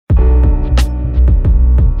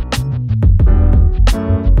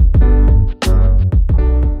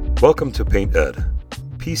Welcome to Paint Ed.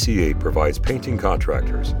 PCA provides painting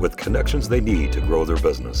contractors with connections they need to grow their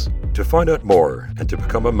business. To find out more and to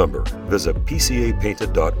become a member, visit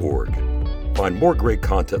pcapainted.org. Find more great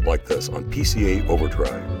content like this on PCA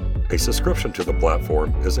Overdrive. A subscription to the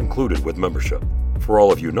platform is included with membership. For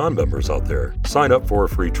all of you non-members out there, sign up for a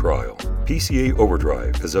free trial. PCA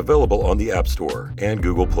Overdrive is available on the App Store and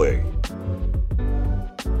Google Play.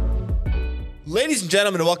 Ladies and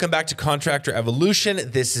gentlemen, welcome back to Contractor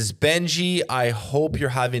Evolution. This is Benji. I hope you're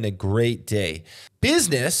having a great day.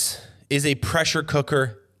 Business is a pressure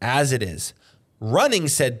cooker as it is. Running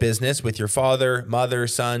said business with your father, mother,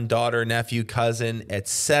 son, daughter, nephew, cousin,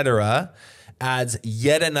 etc. adds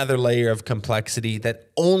yet another layer of complexity that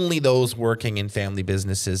only those working in family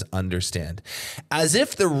businesses understand. As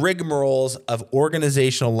if the rigmaroles of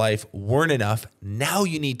organizational life weren't enough, now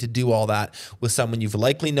you need to do all that with someone you've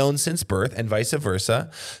likely known since birth and vice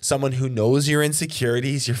versa, someone who knows your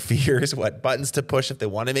insecurities, your fears, what buttons to push if they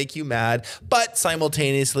want to make you mad, but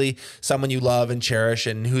simultaneously someone you love and cherish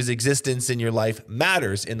and whose existence in your life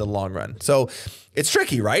matters in the long run. So it's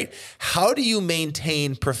tricky, right? How do you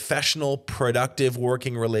maintain professional, productive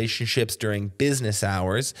working relationships during business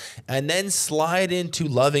hours and then slide into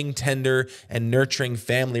loving, tender, and nurturing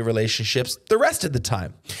family relationships the rest of the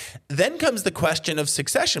time? Then comes the question of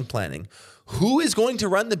succession planning. Who is going to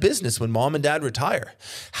run the business when mom and dad retire?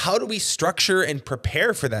 How do we structure and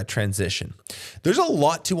prepare for that transition? There's a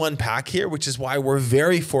lot to unpack here, which is why we're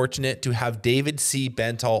very fortunate to have David C.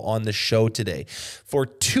 Bentall on the show today. For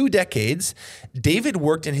 2 decades, David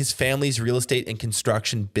worked in his family's real estate and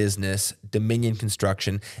construction business, Dominion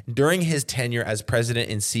Construction. During his tenure as president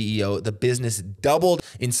and CEO, the business doubled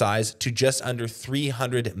in size to just under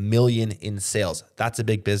 $300 million in sales. That's a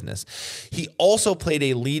big business. He also played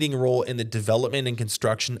a leading role in the development and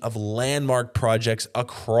construction of landmark projects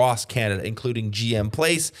across Canada, including GM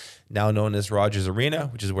Place, now known as Rogers Arena,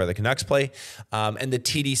 which is where the Canucks play, and the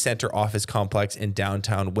TD Centre office complex in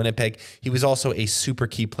downtown Winnipeg. He was also a super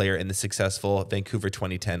key player in the successful Vancouver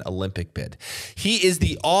 2010 Olympic bid. He is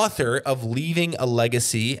the author of Leaving a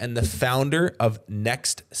Legacy and the founder of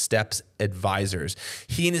Next Steps Advisors.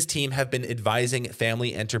 He and his team have been advising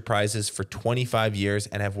family enterprises for 25 years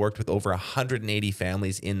and have worked with over 180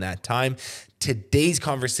 families in that time. Today's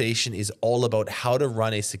conversation is all about how to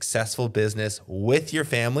run a successful business with your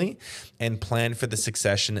family and plan for the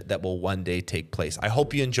succession that will one day take place. I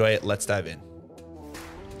hope you enjoy it. Let's dive in.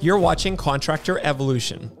 You're watching Contractor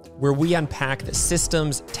Evolution, where we unpack the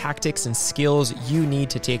systems, tactics, and skills you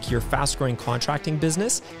need to take your fast-growing contracting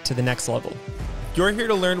business to the next level. You're here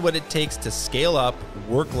to learn what it takes to scale up,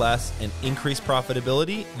 work less, and increase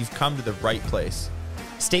profitability. You've come to the right place.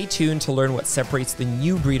 Stay tuned to learn what separates the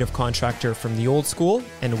new breed of contractor from the old school,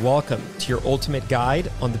 and welcome to your ultimate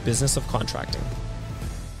guide on the business of contracting.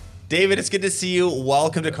 David, it's good to see you.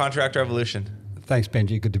 Welcome to Contractor Evolution. Thanks,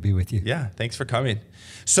 Benji. Good to be with you. Yeah, thanks for coming.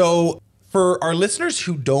 So for our listeners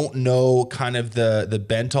who don't know kind of the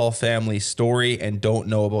Bentall family story and don't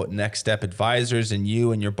know about Next Step Advisors and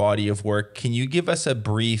you and your body of work, can you give us a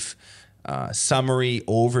brief summary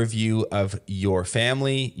overview of your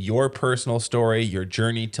family, your personal story, your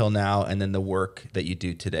journey till now, and then the work that you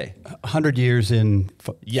do today? 100 years in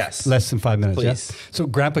less than 5 minutes. Please. Yeah? So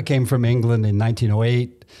Grandpa came from England in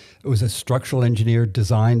 1908. It was a structural engineer,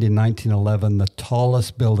 designed in 1911, the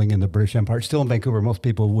tallest building in the British Empire. Still in Vancouver, most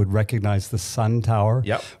people would recognize the Sun Tower,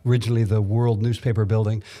 originally the World Newspaper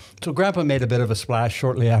Building. So Grandpa made a bit of a splash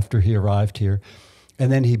shortly after he arrived here.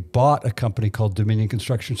 And then he bought a company called Dominion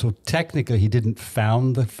Construction. So technically, he didn't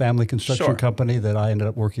found the family construction company that I ended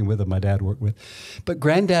up working with and my dad worked with. But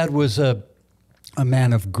Granddad was a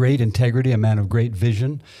man of great integrity, a man of great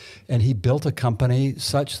vision. And he built a company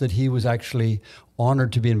such that he was actually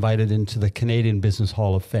honored to be invited into the Canadian Business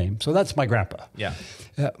Hall of Fame. So that's my grandpa. Yeah.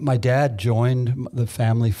 My dad joined the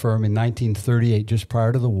family firm in 1938, just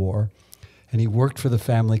prior to the war. And he worked for the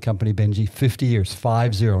family company, Benji, 50 years,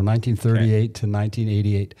 1938 to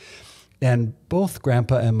 1988. And both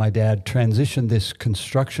Grandpa and my dad transitioned this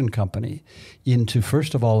construction company into,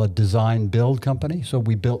 first of all, a design-build company. So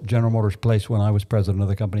we built General Motors Place when I was president of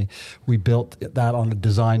the company. We built that on a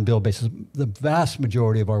design-build basis. The vast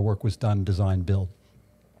majority of our work was done design-build.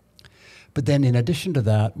 But then in addition to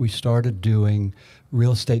that, we started doing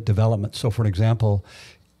real estate development. So for an example,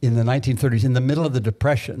 in the 1930s, in the middle of the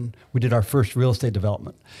Depression, we did our first real estate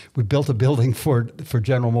development. We built a building for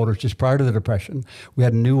General Motors just prior to the Depression. We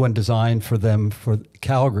had a new one designed for them for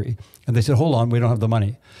Calgary. And they said, hold on, we don't have the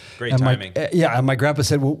money. Great timing. And my grandpa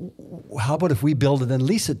said, well, how about if we build it and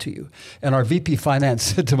lease it to you? And our VP Finance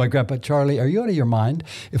said to my grandpa, Charlie, are you out of your mind?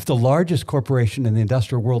 If the largest corporation in the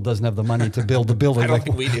industrial world doesn't have the money to build a building, I don't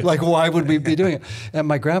think we do. Like, why would we be doing it? And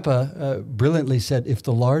my grandpa brilliantly said, if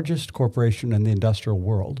the largest corporation in the industrial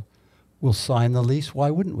world will sign the lease,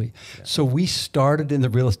 why wouldn't we? Yeah. So we started in the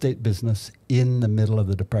real estate business in the middle of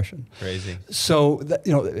the Depression. Crazy. So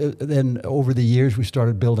then over the years we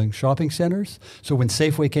started building shopping centers. So when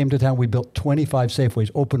Safeway came to town, we built 25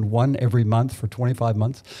 Safeways, opened one every month for 25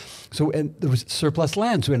 months. So and there was surplus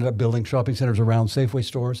land, so we ended up building shopping centers around Safeway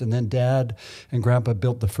stores. And then Dad and Grandpa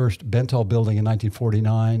built the first Bentall building in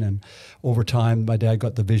 1949. And over time, my dad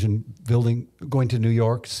got the vision building, going to New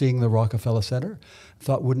York, seeing the Rockefeller Center.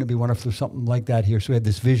 Thought, wouldn't it be wonderful if something like that here? So we had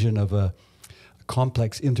this vision of a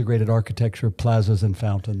complex integrated architecture, plazas and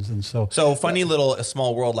fountains. And so funny little a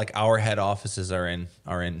small world, like our head offices are in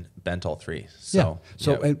Bentall 3.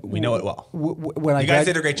 We know it well. You guys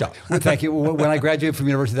did a great job. Thank you. When I graduated from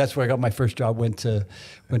university, that's where I got my first job, went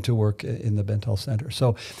to work in the Bentall Center.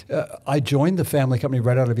 So I joined the family company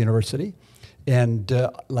right out of university. And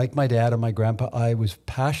like my dad and my grandpa, I was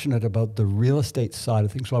passionate about the real estate side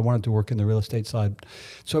of things, so I wanted to work in the real estate side.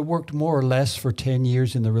 So I worked more or less for 10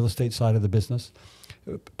 years in the real estate side of the business.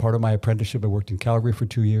 Part of my apprenticeship, I worked in Calgary for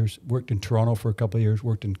 2 years, worked in Toronto for a couple of years,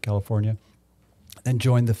 worked in California, and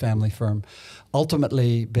joined the family firm.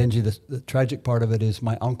 Ultimately, Benji, the tragic part of it is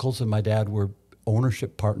my uncles and my dad were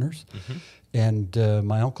ownership partners. Mm-hmm. And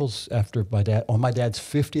my uncles, on my dad's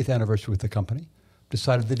 50th anniversary with the company,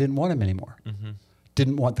 decided they didn't want him anymore. Mm-hmm.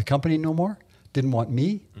 Didn't want the company no more, didn't want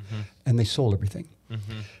me, and they sold everything.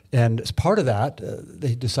 Mm-hmm. And as part of that,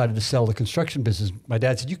 they decided to sell the construction business. My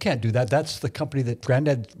dad said, you can't do that. That's the company that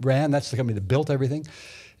Granddad ran. That's the company that built everything.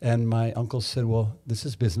 And my uncle said, well, this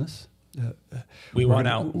is business. We want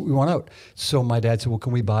out. We want out. So my dad said, well,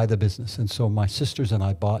 can we buy the business? And so my sisters and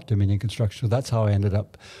I bought Dominion Construction. So that's how I ended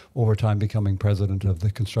up over time becoming president of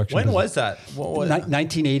the construction business. When was that? What was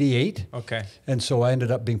 1988. Okay. And so I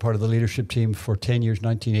ended up being part of the leadership team for 10 years,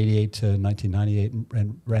 1988 to 1998,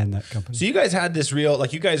 and ran that company. So you guys had this real,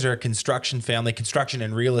 like you guys are a construction family, construction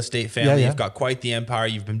and real estate family. Yeah. You've got quite the empire.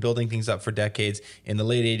 You've been building things up for decades. In the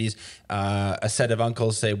late 80s, a set of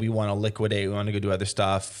uncles say, we want to liquidate, we want to go do other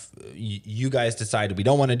stuff. You guys decided we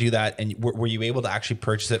don't want to do that, and were you able to actually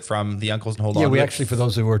purchase it from the uncles and hold on? Yeah, we actually, for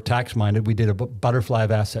those who were tax-minded, we did a butterfly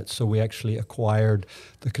of assets. So we actually acquired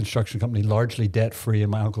the construction company largely debt-free, and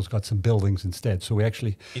my uncles got some buildings instead. So we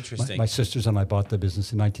actually, interesting. My sisters and I bought the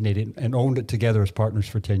business in 1988 and owned it together as partners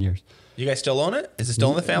for 10 years. You guys still own it? Is it still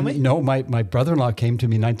in the family? No, my brother-in-law came to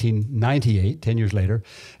me in 1998, 10 years later,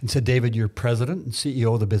 and said, David, you're president and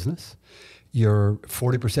CEO of the business. You're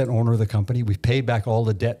 40% owner of the company. We've paid back all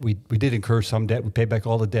the debt. We did incur some debt. We paid back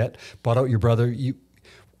all the debt, bought out your brother.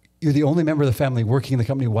 You're the only member of the family working in the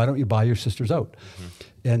company. Why don't you buy your sisters out? Mm-hmm.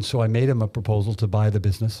 And so I made him a proposal to buy the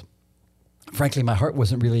business. Frankly, my heart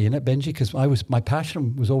wasn't really in it, Benji, because my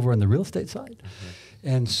passion was over on the real estate side. Mm-hmm.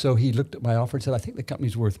 And so he looked at my offer and said, I think the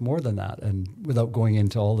company's worth more than that. And without going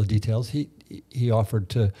into all the details, he offered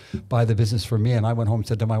to buy the business for me. And I went home and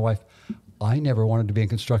said to my wife, I never wanted to be in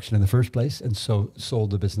construction in the first place, and so sold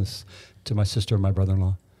the business to my sister and my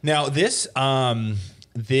brother-in-law. Now, this kind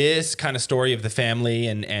of story of the family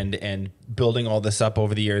and building all this up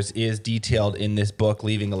over the years is detailed in this book,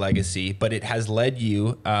 Leaving a Legacy, but it has led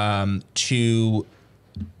you to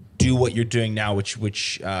do what you're doing now,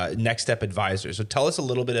 which Next Step Advisors. So tell us a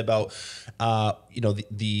little bit about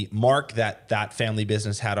the mark that family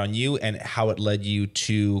business had on you and how it led you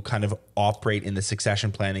to kind of operate in the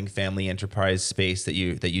succession planning family enterprise space that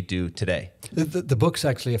you do today. The book's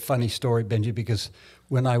actually a funny story, Benji, because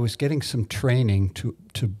when I was getting some training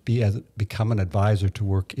to become an advisor to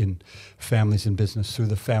work in families and business through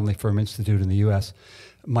the Family Firm Institute in the U.S.,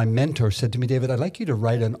 my mentor said to me, David, I'd like you to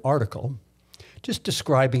write an article just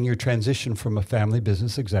describing your transition from a family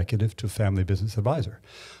business executive to a family business advisor.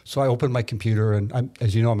 So I opened my computer, and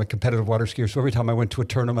as you know, I'm a competitive water skier, so every time I went to a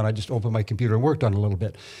tournament, I just opened my computer and worked on it a little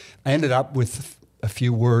bit. I ended up with a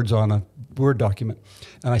few words on a Word document,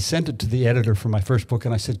 and I sent it to the editor for my first book,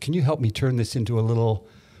 and I said, can you help me turn this into a little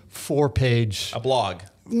 4-page... A blog?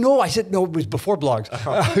 No, I said, no, it was before blogs.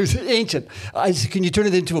 It was ancient. I said, can you turn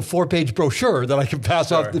it into a 4-page brochure that I can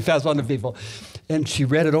pass on to people? And she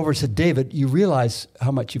read it over and said, David, you realize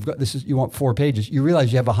how much you've got. You want 4 pages. You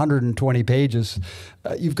realize you have 120 pages.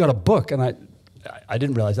 You've got a book. And I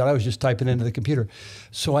didn't realize that. I was just typing into the computer.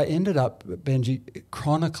 So I ended up, Benji,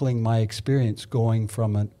 chronicling my experience going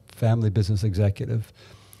from a family business executive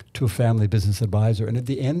to a family business advisor. And at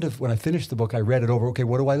the end of, when I finished the book, I read it over. Okay,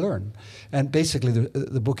 what do I learn? And basically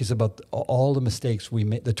the book is about all the mistakes we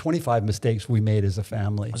made, the 25 mistakes we made as a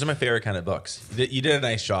family. Those are my favorite kind of books. You did a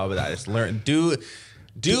nice job of that. Just learn, don't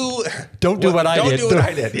do what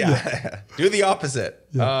I did. Yeah. Do the opposite.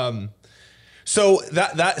 Yeah.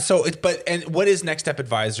 And what is Next Step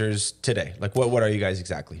Advisors today? Like what are you guys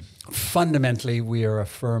exactly? Fundamentally, we are a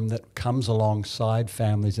firm that comes alongside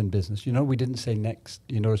families in business. You notice we didn't say Next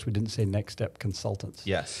Step Consultants.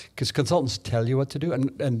 Yes. Because consultants tell you what to do,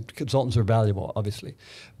 and consultants are valuable, obviously.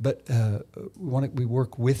 But we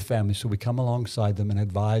work with families, so we come alongside them and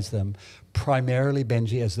advise them, primarily,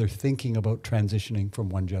 Benji, as they're thinking about transitioning from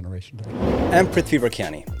one generation to the next. I'm Prithvi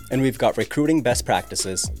Varkiani, and we've got recruiting best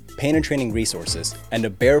practices, painter training resources, and a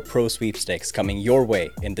Bear Pro sweepstakes coming your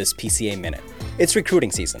way in this PCA Minute. It's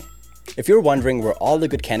recruiting season. If you're wondering where all the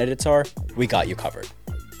good candidates are, we got you covered.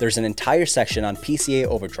 There's an entire section on PCA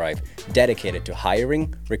Overdrive dedicated to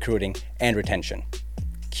hiring, recruiting, and retention.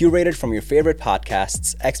 Curated from your favorite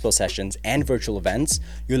podcasts, expo sessions, and virtual events,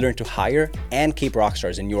 you'll learn to hire and keep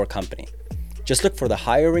rockstars in your company. Just look for the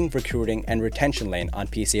hiring, recruiting, and retention lane on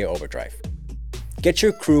PCA Overdrive. Get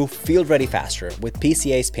your crew field ready faster with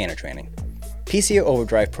PCA's painter training. PCA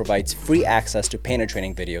Overdrive provides free access to painter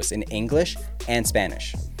training videos in English and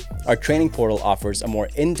Spanish. Our training portal offers a more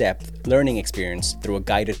in-depth learning experience through a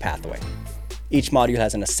guided pathway. Each module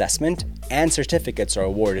has an assessment, and certificates are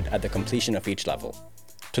awarded at the completion of each level.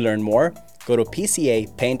 To learn more, go to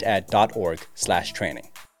pcapainted.org/training.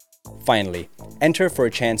 Finally, enter for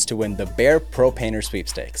a chance to win the Bear Pro Painter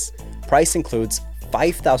Sweepstakes. Price includes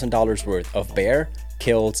 $5,000 worth of Bear,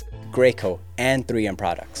 Kills, Graco, and 3M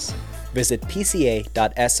products. Visit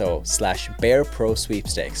pca.so/Bear Pro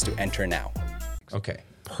Sweepstakes to enter now. Okay,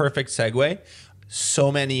 perfect segue.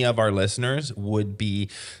 So many of our listeners would be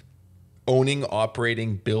owning,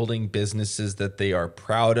 operating, building businesses that they are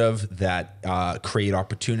proud of, that create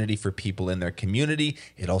opportunity for people in their community.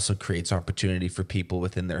 It also creates opportunity for people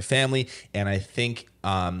within their family. And I think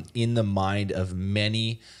in the mind of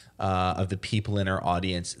many of the people in our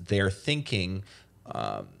audience, they're thinking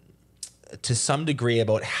to some degree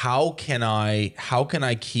about how can I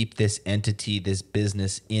keep this entity, this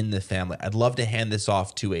business in the family. I'd love to hand this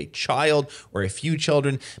off to a child or a few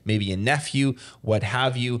children, maybe a nephew, what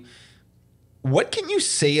have you. What can you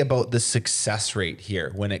say about the success rate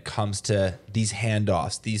here when it comes to these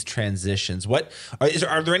handoffs, these transitions?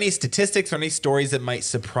 Are there any statistics or any stories that might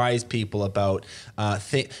surprise people about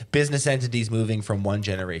business entities moving from one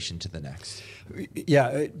generation to the next?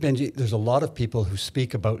 Yeah, Benji, there's a lot of people who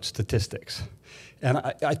speak about statistics. And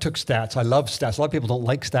I took stats. I love stats. A lot of people don't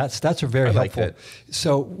like stats. Stats are very helpful. Like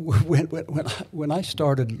so when I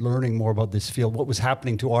started learning more about this field, what was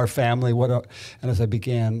happening to our family, and as I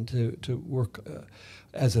began to work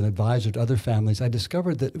as an advisor to other families, I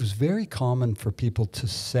discovered that it was very common for people to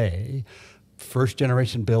say, first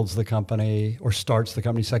generation builds the company or starts the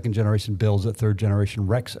company, second generation builds it, third generation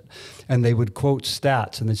wrecks it. And they would quote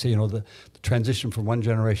stats and they'd say, the transition from one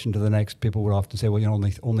generation to the next, people would often say, well,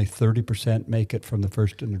 only 30% make it from the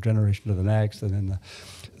first generation to the next, and then the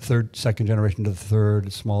second generation to the third,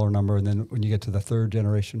 a smaller number, and then when you get to the third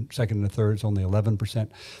generation, second and the third, it's only 11%.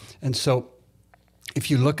 And so if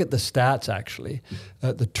you look at the stats, actually,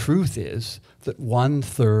 the truth is that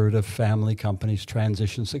 1/3 of family companies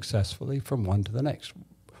transition successfully from one to the next.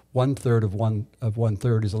 1/3 of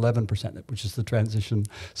 1/3 is 11%, which is the transition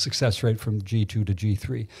success rate from G2 to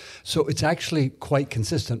G3. So it's actually quite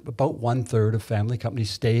consistent. About 1/3 of family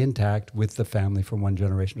companies stay intact with the family from one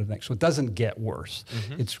generation to the next. So it doesn't get worse.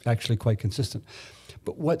 Mm-hmm. It's actually quite consistent.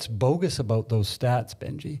 But what's bogus about those stats,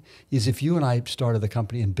 Benji, is if you and I started the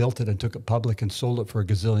company and built it and took it public and sold it for $1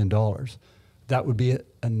 gazillion, that would be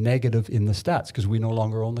a negative in the stats because we no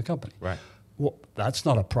longer own the company. Right. Well, that's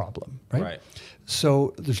not a problem, right?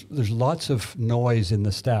 So there's lots of noise in the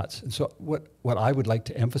stats. And so what I would like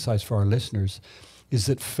to emphasize for our listeners is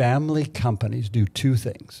that family companies do two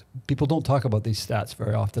things. People don't talk about these stats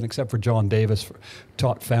very often, except for John Davis,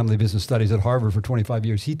 taught family business studies at Harvard for 25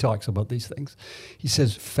 years. He talks about these things. He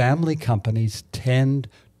says family companies tend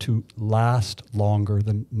to last longer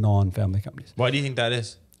than non-family companies. Why do you think that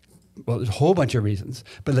is? Well, there's a whole bunch of reasons,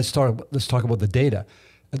 but let's talk about the data.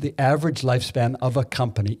 The average lifespan of a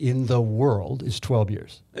company in the world is 12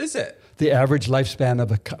 years. Is it? The average lifespan of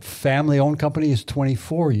a family-owned company is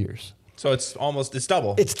 24 years. So it's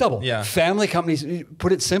double. It's double. Yeah. Family companies,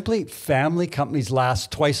 put it simply, family companies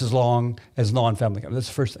last twice as long as non-family companies. That's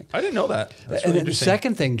the first thing. I didn't know that. That's And really the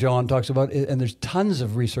second thing John talks about, and there's tons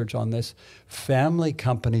of research on this, family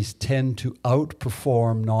companies tend to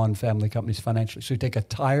outperform non-family companies financially. So you take a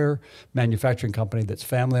tire manufacturing company that's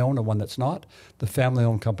family-owned and one that's not, the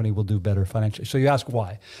family-owned company will do better financially. So you ask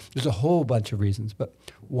why. There's a whole bunch of reasons, but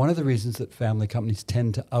one of the reasons that family companies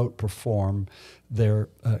tend to outperform their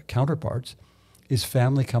counterparts is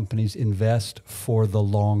family companies invest for the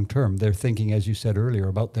long term. They're thinking, as you said earlier,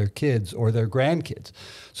 about their kids or their grandkids.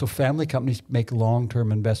 So family companies make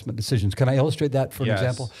long-term investment decisions. Can I illustrate that for an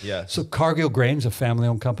example? Yes. So Cargill Grain's a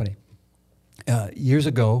family-owned company. Years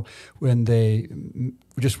ago, when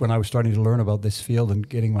I was starting to learn about this field and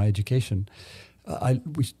getting my education, I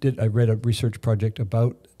read a research project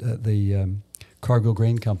about the Cargill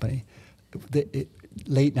Grain Company.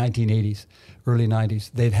 Late 1980s, early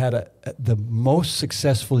 90s, they'd had the most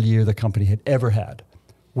successful year the company had ever had.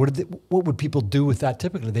 What would people do with that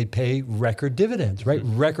typically? They'd pay record dividends, right?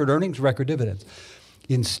 Mm-hmm. Record earnings, record dividends.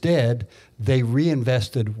 Instead, they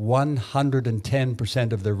reinvested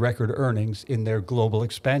 110% of their record earnings in their global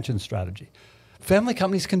expansion strategy. Family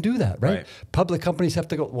companies can do that, right? Public companies have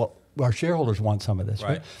to go, well, our shareholders want some of this,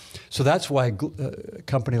 right? So that's why a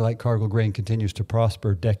company like Cargill Grain continues to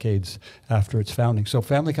prosper decades after its founding. So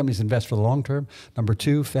family companies invest for the long term. Number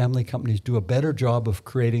two, family companies do a better job of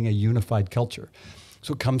creating a unified culture.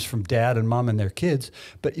 So it comes from dad and mom and their kids.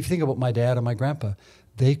 But if you think about my dad and my grandpa,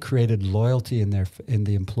 they created loyalty in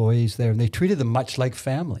the employees there, and they treated them much like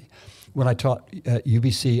family. When I taught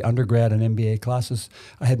UBC undergrad and MBA classes,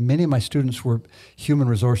 I had many of my students were human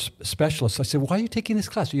resource specialists. I said, why are you taking this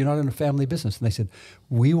class? You're not in a family business. And they said,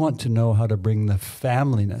 we want to know how to bring the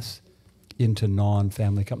familyness into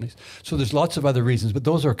non-family companies. So there's lots of other reasons, but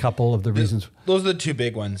those are a couple of the reasons. Those are the two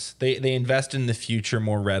big ones. They invest in the future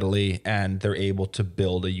more readily, and they're able to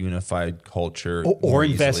build a unified culture or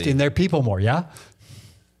invest in their people more, yeah?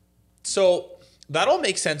 So that all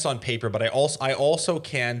makes sense on paper, but I also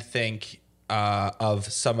can think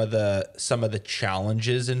of some of the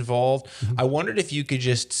challenges involved. Mm-hmm. I wondered if you could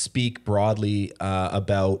just speak broadly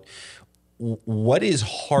about what is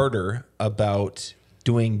harder about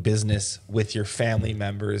doing business with your family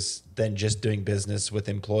members than just doing business with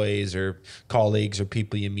employees or colleagues or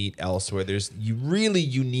people you meet elsewhere. There's really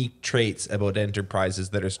unique traits about enterprises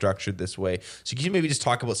that are structured this way. So can you maybe just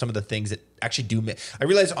talk about some of the things that actually do I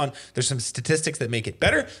realize there's some statistics that make it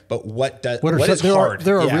better, but what is hard?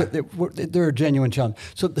 There are genuine challenges.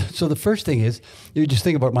 So the first thing is, you just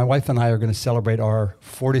think about it, my wife and I are going to celebrate our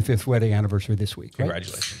 45th wedding anniversary this week. Right?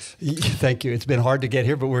 Congratulations. Thank you. It's been hard to get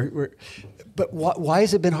here, but but why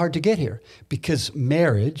has it been hard to get here? Because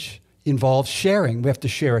marriage involves sharing. We have to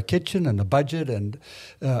share a kitchen and a budget and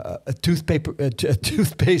a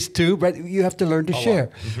toothpaste tube, right? You have to learn to share,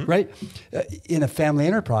 mm-hmm. right? In a family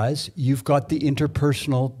enterprise, you've got the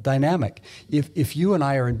interpersonal dynamic. If you and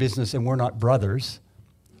I are in business and we're not brothers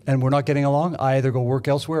and we're not getting along, I either go work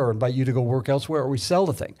elsewhere or invite you to go work elsewhere, or we sell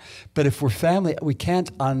the thing. But if we're family, we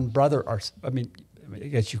can't unbrother ourselves. I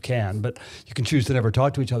guess you can, but you can choose to never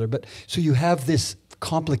talk to each other. But so you have this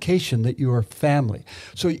complication that you are family.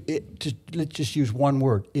 So let's just use one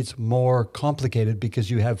word. It's more complicated because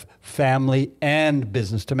you have family and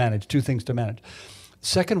business to manage, two things to manage.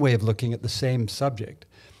 Second way of looking at the same subject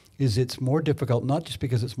is it's more difficult, not just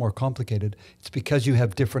because it's more complicated, it's because you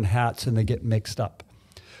have different hats and they get mixed up.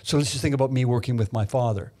 So let's just think about me working with my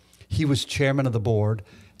father. He was chairman of the board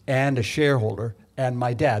and a shareholder, and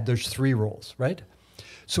my dad. There's three roles, right?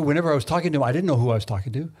 So whenever I was talking to him, I didn't know who I was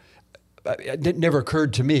talking to. It never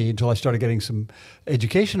occurred to me until I started getting some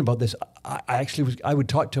education about this. I would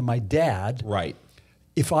talk to my dad. Right.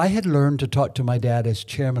 If I had learned to talk to my dad as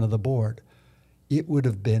chairman of the board, it would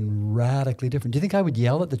have been radically different. Do you think I would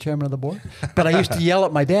yell at the chairman of the board? But I used to yell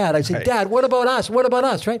at my dad. I'd say, right. Dad, what about us? What about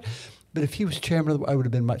us, right? But if he was chairman of the board, I would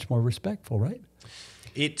have been much more respectful, right?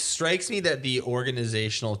 It strikes me that the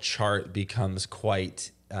organizational chart becomes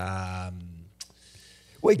quite...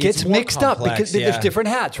 Well, it gets mixed up because there's different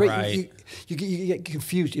hats, right? You get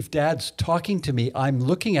confused. If Dad's talking to me, I'm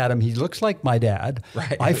looking at him. He looks like my dad.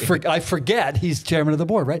 Right. I forget he's chairman of the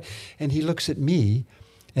board, right? And he looks at me,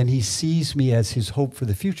 and he sees me as his hope for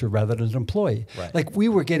the future rather than an employee. Right. Like we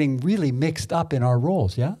were getting really mixed up in our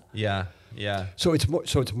roles. Yeah. Yeah. Yeah. So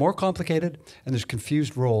it's more complicated, and there's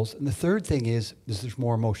confused roles. And the third thing is there's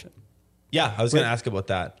more emotion. Yeah, I was going to ask about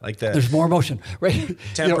that. There's more emotion, right?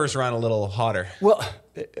 Tempers run a little hotter. Well,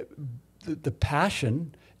 the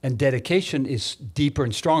passion And dedication is deeper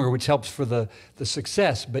and stronger, which helps for the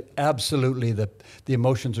success, but absolutely the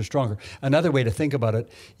emotions are stronger. Another way to think about it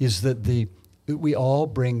is that we all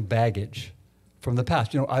bring baggage from the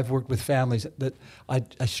past. You know, I've worked with families that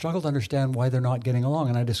I struggle to understand why they're not getting along,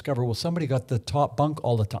 and I discover, well, somebody got the top bunk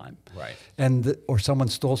all the time. Right. Or someone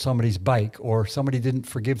stole somebody's bike, or somebody didn't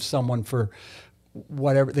forgive someone for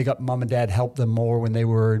whatever. They got mom and dad helped them more when they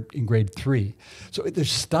were in grade 3. So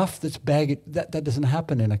there's stuff that's baggage that doesn't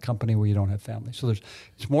happen in a company where you don't have family. So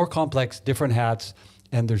it's more complex, different hats,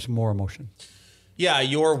 and there's more emotion. Yeah,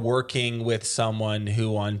 you're working with someone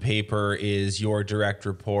who on paper is your direct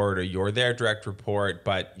report or you're their direct report,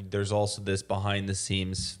 but there's also this behind the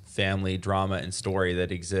scenes family drama and story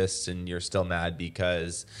that exists, and you're still mad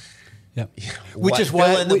because which is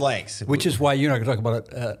why fill in the blanks. Which is why you're not going to talk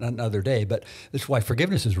about it another day, but that's why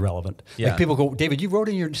forgiveness is relevant. Yeah. Like people go, David, you wrote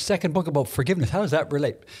in your second book about forgiveness. How does that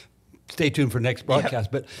relate? Stay tuned for the next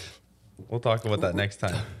broadcast, but we'll talk about that next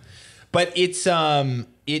time. But it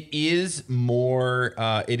is more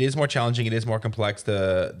challenging. It is more complex.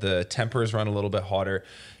 The tempers run a little bit hotter.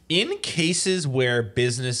 In cases where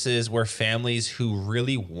families who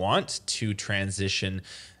really want to transition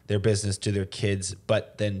their business to their kids,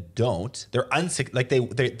 but then don't,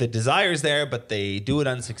 the desire's there, but they do it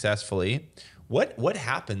unsuccessfully. What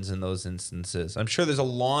happens in those instances? I'm sure there's a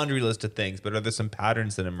laundry list of things, but are there some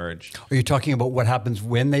patterns that emerge? Are you talking about what happens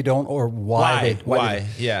when they don't, or why? Why?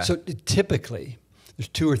 Yeah. So typically, there's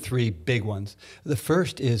 2 or 3 big ones. The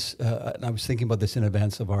first is, and I was thinking about this in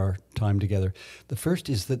advance of our time together. The first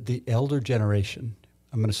is that the elder generation,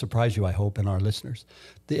 I'm going to surprise you, I hope, and our listeners,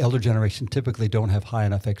 the elder generation typically don't have high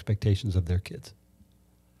enough expectations of their kids.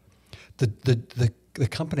 The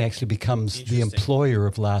company actually becomes the employer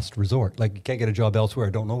of last resort. Like, you can't get a job elsewhere,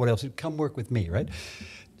 don't know what else, come work with me, right?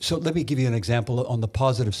 So let me give you an example on the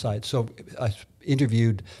positive side. So I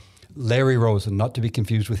interviewed Larry Rosen, not to be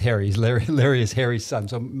confused with Harry. Larry is Harry's son.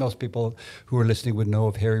 So most people who are listening would know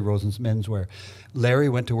of Harry Rosen's menswear. Larry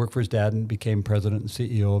went to work for his dad and became president and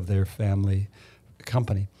CEO of their family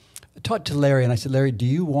company. I talked to Larry and I said, Larry, do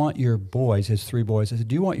you want your boys, his 3 boys, I said,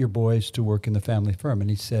 do you want your boys to work in the family firm? And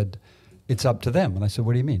he said, it's up to them. And I said,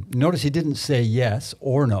 what do you mean? Notice he didn't say yes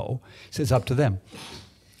or no. He said, it's up to them.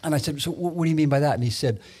 And I said, so what do you mean by that? And he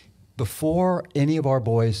said, before any of our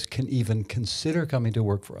boys can even consider coming to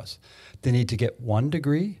work for us, they need to get 1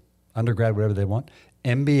 degree, undergrad, whatever they want,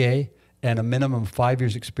 MBA, and a minimum of 5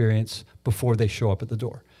 years experience before they show up at the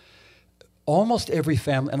door. Almost every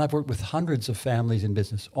family, and I've worked with hundreds of families in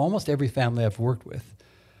business, almost every family I've worked with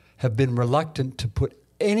have been reluctant to put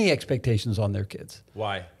any expectations on their kids.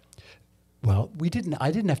 Why? Well, I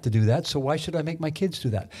didn't have to do that, so why should I make my kids do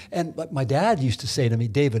that? And my dad used to say to me,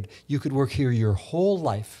 David, you could work here your whole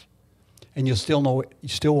life and you still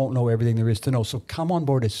won't know everything there is to know. So come on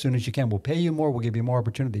board as soon as you can. We'll pay you more, we'll give you more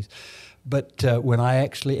opportunities. But when I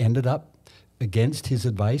actually ended up against his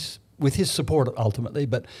advice, with his support ultimately,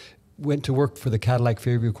 but went to work for the Cadillac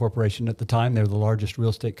Fairview Corporation at the time. They're the largest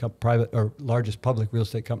largest public real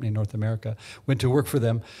estate company in North America. Went to work for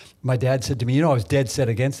them. My dad said to me, I was dead set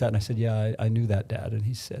against that. And I said, yeah, I knew that, Dad. And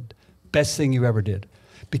he said, best thing you ever did.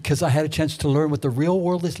 Because I had a chance to learn what the real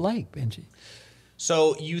world is like, Benji.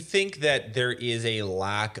 So you think that there is a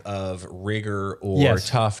lack of rigor or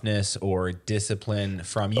toughness or discipline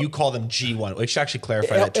from, you call them G1, we should actually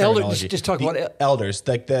clarify that terminology. Just talk about elders.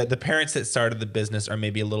 Like the parents that started the business are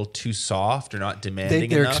maybe a little too soft or not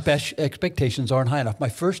demanding enough. Their expectations aren't high enough. My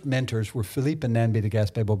first mentors were Philippe and Nanby de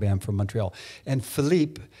Gaspé-Beaubien from Montreal. And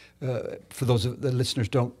Philippe, for those of the listeners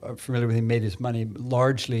are familiar with him, made his money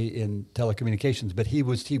largely in telecommunications, but he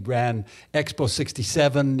ran Expo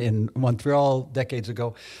 67 in Montreal decades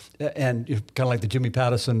ago, and kind of like the Jimmy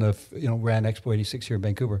Pattison ran Expo 86 here in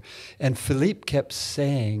Vancouver. And Philippe kept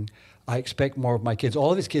saying, I expect more of my kids.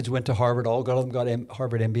 All of his kids went to Harvard, all of them got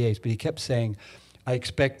Harvard MBAs, but he kept saying, I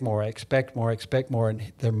expect more, I expect more, I expect more.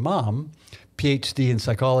 And their mom, PhD in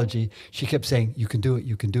psychology, she kept saying, you can do it,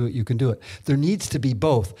 you can do it, you can do it. There needs to be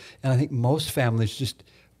both. And I think most families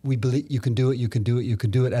we believe you can do it, you can do it, you can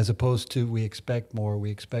do it, as opposed to we expect more, we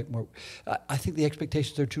expect more. I think the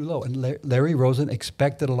expectations are too low. And Larry Rosen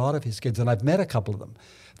expected a lot of his kids, and I've met a couple of them.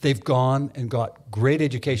 They've gone and got great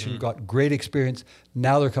education, got great experience.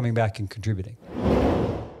 Now they're coming back and contributing.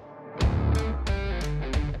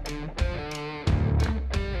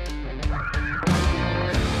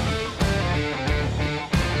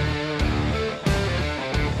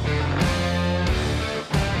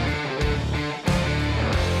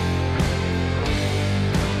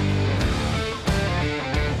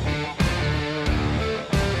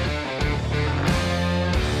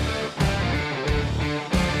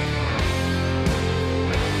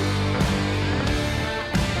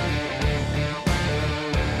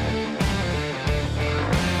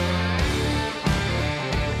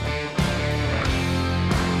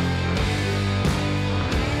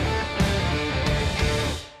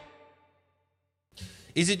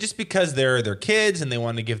 Is it just because they're their kids and they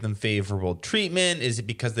want to give them favorable treatment? Is it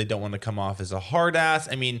because they don't want to come off as a hard ass?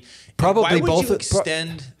 I mean, probably why would both. You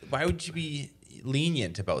extend? Why would you be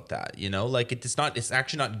lenient about that? You know, like it's not. It's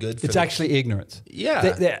actually not good. It's actually ignorance.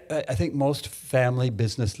 Yeah, I think most family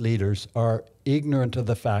business leaders are ignorant of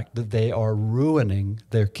the fact that they are ruining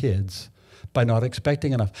their kids by not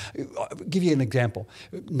expecting enough. I'll give you an example,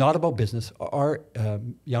 not about business. Our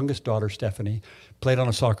youngest daughter, Stephanie, played on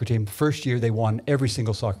a soccer team. First year, they won every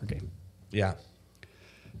single soccer game. Yeah.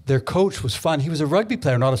 Their coach was fun. He was a rugby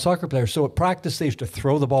player, not a soccer player. So at practice, they used to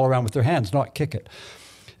throw the ball around with their hands, not kick it.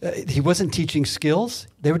 He wasn't teaching skills.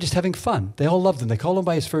 They were just having fun. They all loved him. They called him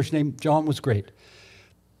by his first name. John was great.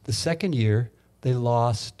 The second year, they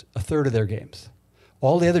lost a third of their games.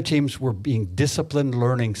 All the other teams were being disciplined,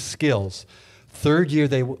 learning skills. Third year,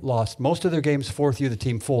 they lost most of their games. Fourth year, the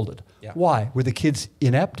team folded. Yeah. Why? Were the kids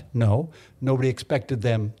inept? No. Nobody expected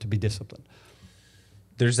them to be disciplined.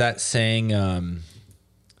 There's that saying,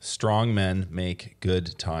 strong men make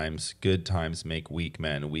good times make weak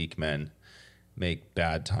men make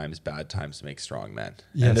bad times make strong men.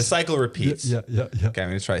 Yes. And the cycle repeats. Yeah. Okay, I'm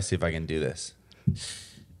going to try to see if I can do this.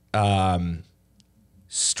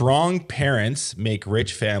 Strong parents make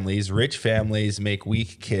rich families make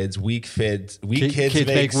weak kids kids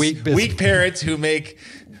make weak parents who make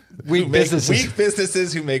weak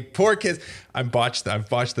businesses who make poor kids. I've botched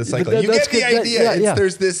the cycle. You get the idea.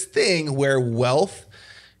 There's this thing where wealth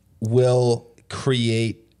will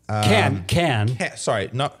create can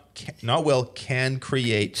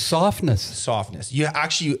create softness. You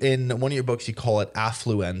actually, in one of your books, you call it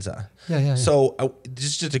affluenza. Yeah. So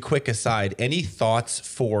just a quick aside, any thoughts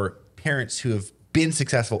for parents who have been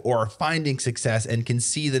successful or are finding success and can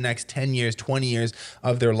see the next 10 years, 20 years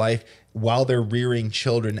of their life while they're rearing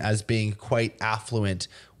children as being quite affluent?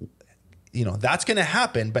 You know, that's going to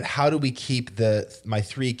happen, but how do we keep my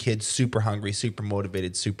 3 kids super hungry, super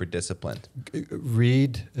motivated, super disciplined?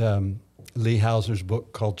 Read Lee Hauser's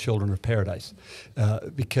book called Children of Paradise,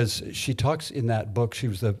 because she talks in that book. She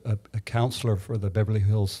was a counselor for the Beverly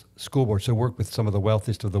Hills School Board, so worked with some of the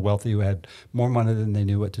wealthiest of the wealthy who had more money than they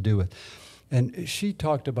knew what to do with. And she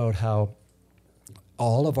talked about how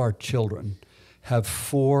all of our children have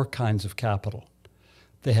 4 kinds of capital.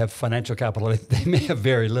 They have financial capital. They may have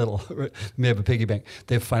very little. They may have a piggy bank.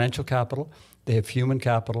 They have financial capital. They have human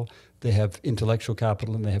capital. They have intellectual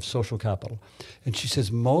capital, and they have social capital. And she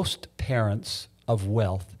says most parents of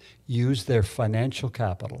wealth use their financial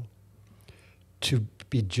capital to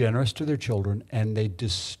be generous to their children, and they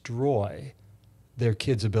destroy their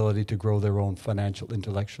kids' ability to grow their own financial,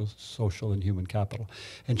 intellectual, social, and human capital.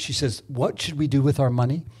 And she says, what should we do with our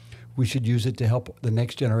money? We should use it to help the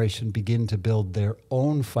next generation begin to build their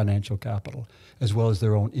own financial capital, as well as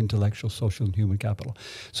their own intellectual, social, and human capital.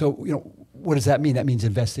 So, you know, what does that mean? That means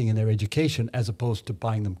investing in their education as opposed to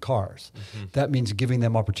buying them cars. Mm-hmm. That means giving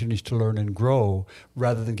them opportunities to learn and grow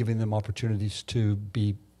rather than giving them opportunities to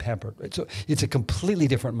be pampered. Right? So it's a completely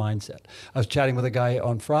different mindset. I was chatting with a guy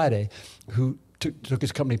on Friday who took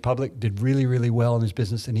his company public, did really, really well in his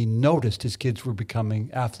business, and he noticed his kids were becoming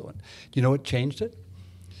affluent. Do you know what changed it?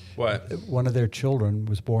 What? One of their children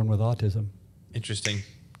was born with autism. Interesting.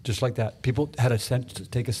 Just like that. People had a sense to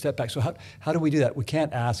take a step back. So how do we do that? We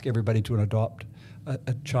can't ask everybody to adopt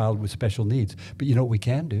a child with special needs. But you know what we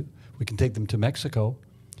can do? We can take them to Mexico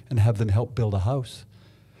and have them help build a house.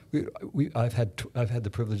 I've had the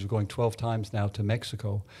privilege of going 12 times now to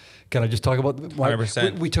Mexico. Can I just talk about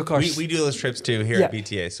 100%? We took our we do those trips too here at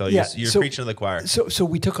BTA. So you're preaching to the choir. So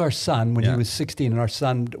we took our son when he was 16, and our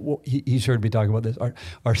son he's heard me talk about this.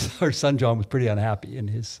 Our son John was pretty unhappy in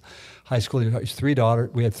his high school. His 3 daughters.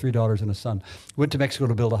 We had 3 daughters and a son. Went to Mexico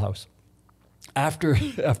to build a house. After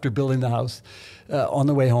building the house, on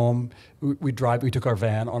the way home, we took our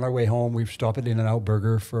van. On our way home, we stopped at In-N-Out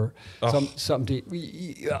Burger for something to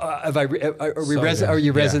eat. Are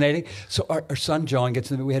you resonating? So our son John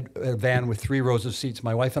gets in. We had a van with 3 rows of seats.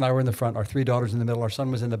 My wife and I were in the front. Our 3 daughters in the middle. Our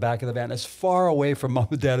son was in the back of the van, as far away from mom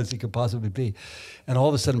and dad as he could possibly be. And all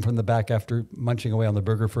of a sudden, from the back, after munching away on the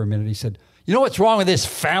burger for a minute, he said, "You know what's wrong with this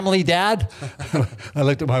family, Dad?" I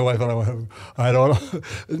looked at my wife and I went, "I don't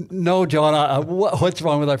know." "No, John, what's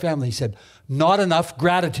wrong with our family?" He said, "Not enough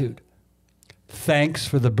gratitude. Thanks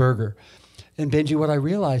for the burger." And Benji, what I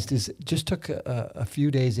realized is it just took a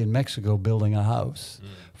few days in Mexico building a house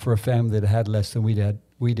for a family that had less than we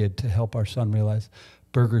did to help our son realize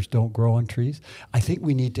burgers don't grow on trees. I think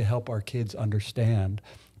we need to help our kids understand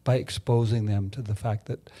by exposing them to the fact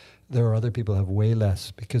that there are other people who have way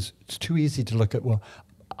less, because it's too easy to look at, well,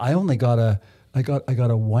 I got a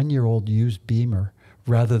 1-year-old used Beamer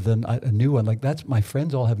rather than a new one. Like, that's, my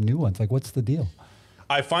friends all have new ones. Like, what's the deal?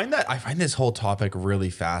 I find this whole topic really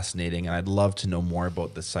fascinating, and I'd love to know more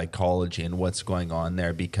about the psychology and what's going on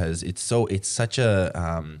there, because it's such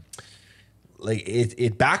a like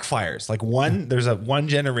it backfires. Like there's one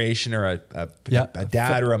generation or a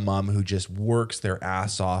dad or a mom who just works their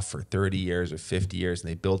ass off for 30 years or 50 years, and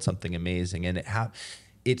they build something amazing, and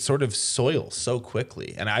it sort of soils so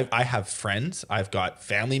quickly. And I have friends, I've got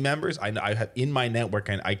family members, I have in my network,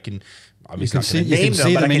 and I can obviously not going to name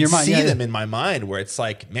them, but I can see them in my mind, where it's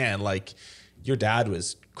like, man, like your dad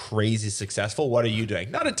was crazy successful. What are you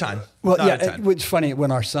doing? Not a ton. Well, it's funny.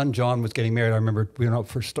 When our son John was getting married, I remember we went out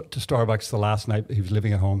to Starbucks the last night. He was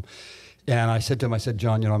living at home. And I said to him,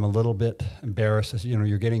 John, I'm a little bit embarrassed. I said,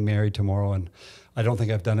 you're getting married tomorrow, and I don't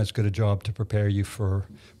think I've done as good a job to prepare you for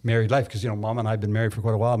married life, because Mom and I have been married for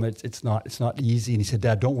quite a while. I mean, it's not easy. And he said,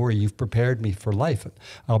 Dad, don't worry, you've prepared me for life.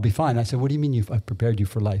 I'll be fine. I said, what do you mean I've prepared you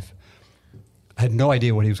for life? I had no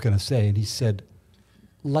idea what he was going to say, and he said,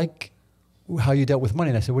 like how you dealt with money.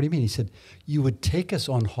 And I said, what do you mean? He said, you would take us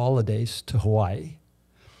on holidays to Hawaii,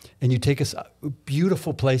 and you take us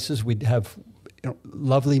beautiful places. We'd have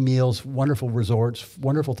lovely meals, wonderful resorts,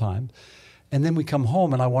 wonderful time. And then we come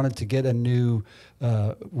home, and I wanted to get a new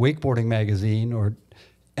wakeboarding magazine,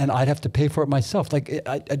 and I'd have to pay for it myself. Like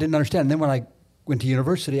I didn't understand. And then when I went to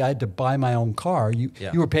university, I had to buy my own car. You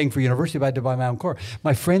were paying for university, but I had to buy my own car.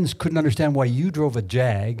 My friends couldn't understand why you drove a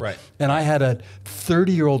Jag, right, and I had a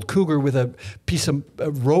 30-year-old Cougar with a piece of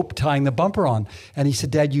rope tying the bumper on. And he said,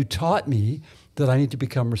 Dad, you taught me that I need to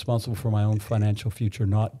become responsible for my own financial future,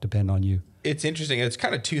 not depend on you. It's interesting. It's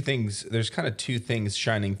kind of two things. There's kind of two things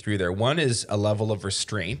shining through there. One is a level of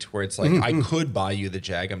restraint, where it's like, I could buy you the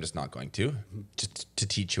Jag, I'm just not going just to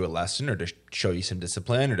teach you a lesson, or to show you some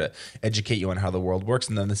discipline, or to educate you on how the world works.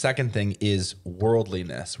 And then the second thing is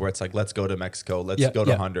worldliness, where it's like, let's go to Mexico, let's go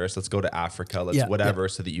to Honduras, let's go to Africa, let's whatever,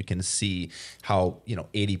 so that you can see how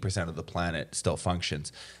 80% of the planet still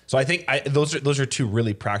functions. So I think those are two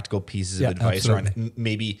really practical pieces of advice around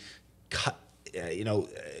maybe cut.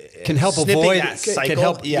 Can help avoid that cycle. Can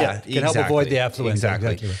help avoid the affluence.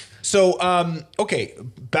 Exactly. So, okay,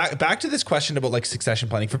 back to this question about like succession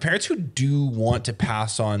planning for parents who do want to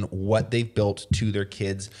pass on what they've built to their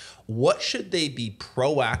kids. What should they be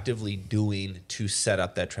proactively doing to set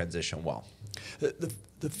up that transition well?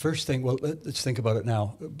 The first thing, let's think about it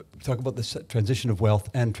now. Talk about the transition of wealth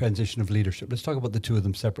and transition of leadership. Let's talk about the two of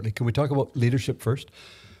them separately. Can we talk about leadership first?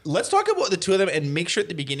 Let's talk about the two of them, and make sure at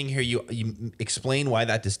the beginning here you explain why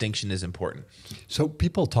that distinction is important. So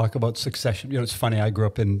people talk about succession. It's funny, I grew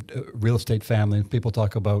up in a real estate family, and people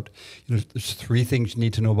talk about, there's three things you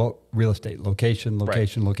need to know about real estate: location,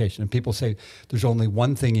 location, location. And people say there's only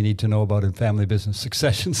one thing you need to know about in family business: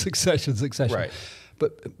 succession, succession, succession. Right.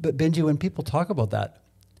 But Benji, when people talk about that,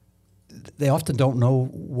 they often don't know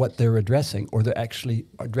what they're addressing, or they're actually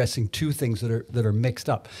addressing two things that are mixed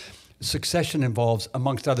up. Succession involves,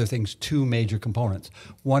 amongst other things, two major components.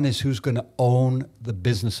 One is who's going to own the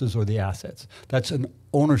businesses or the assets. That's an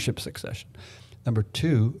ownership succession. Number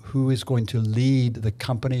two, who is going to lead the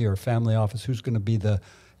company or family office? Who's going to be the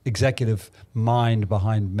executive mind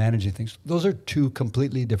behind managing things? Those are two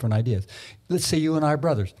completely different ideas. Let's say you and I are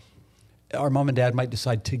brothers. Our mom and dad might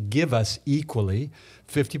decide to give us equally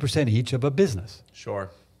 50% each of a business. Sure.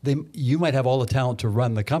 You might have all the talent to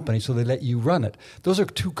run the company, so they let you run it. Those are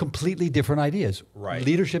two completely different ideas. Right.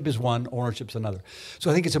 Leadership is one, ownership's another. So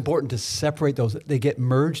I think it's important to separate those. They get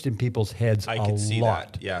merged in people's heads a lot. I can see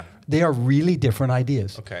that, yeah. They are really different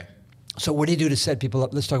ideas. Okay. So what do you do to set people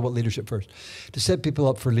up? Let's talk about leadership first. To set people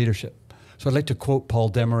up for leadership. So I'd like to quote Paul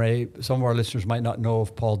Desmarais. Some of our listeners might not know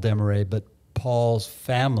of Paul Desmarais, but Paul's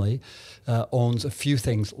family owns a few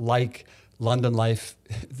things like London Life,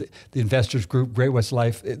 the Investors Group, Great West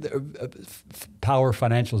Life, Power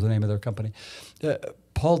Financial is the name of their company.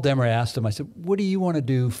 Paul Desmarais asked him, I said, what do you want to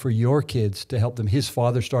do for your kids to help them? His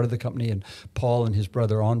father started the company, and Paul and his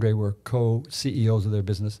brother Andre were co-CEOs of their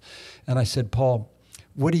business. And I said, Paul,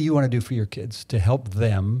 what do you want to do for your kids to help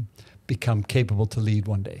them become capable to lead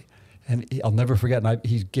one day? And I'll never forget, and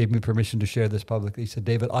he gave me permission to share this publicly. He said,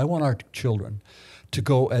 David, I want our children to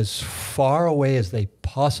go as far away as they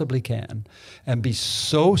possibly can and be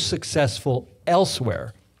so successful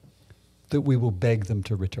elsewhere that we will beg them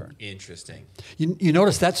to return. Interesting. You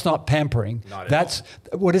notice that's not pampering. Not that's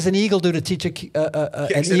what does an eagle do to teach an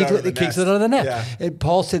eagle? It kicks it out of the net. Yeah. And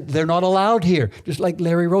Paul said they're not allowed here, just like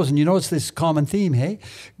Larry Rosen. You notice this common theme, hey?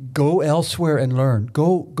 Go elsewhere and learn.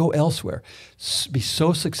 Go elsewhere. Be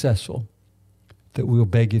so successful that we will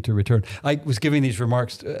beg you to return. I was giving these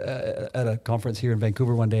remarks at a conference here in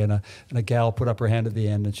Vancouver one day, and a gal put up her hand at the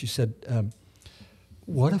end, and she said,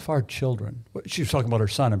 what if our children, she was talking about her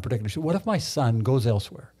son in particular, she said, what if my son goes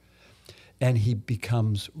elsewhere and he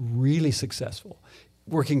becomes really successful,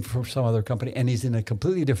 working for some other company, and he's in a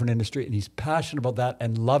completely different industry, and he's passionate about that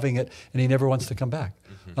and loving it, and he never wants to come back.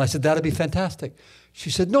 And I said, that'd be fantastic. She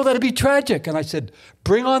said, no, that'd be tragic. And I said,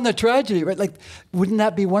 bring on the tragedy, right? Like, wouldn't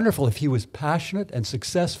that be wonderful if he was passionate and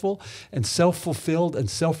successful and self-fulfilled and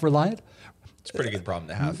self-reliant? It's a pretty good problem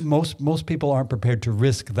to have. Most people aren't prepared to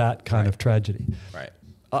risk that kind of tragedy. Right.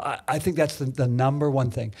 I think that's the number one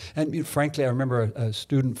thing. And frankly, I remember a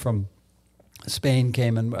student from Spain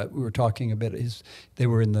came, and we were talking a bit. They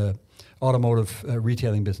were in the automotive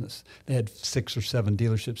retailing business. They had 6 or 7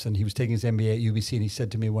 dealerships, and he was taking his MBA at UBC, and he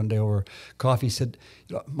said to me one day over coffee, he said,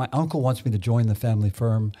 my uncle wants me to join the family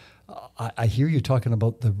firm. I hear you talking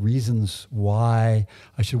about the reasons why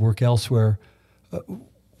I should work elsewhere.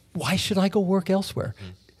 Why should I go work elsewhere?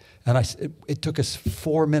 And it took us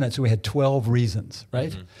 4 minutes, and we had 12 reasons,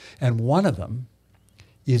 right? And one of them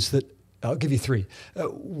is that, I'll give you 3.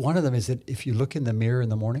 One of them is that if you look in the mirror in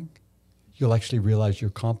the morning, you'll actually realize you're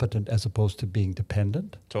competent as opposed to being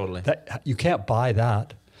dependent. Totally. You can't buy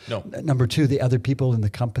that. No. Number 2, the other people in the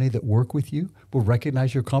company that work with you will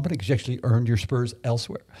recognize you're competent because you actually earned your spurs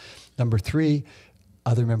elsewhere. Number 3,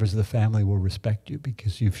 other members of the family will respect you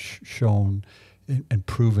because you've shown and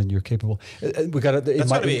proven you're capable. That's got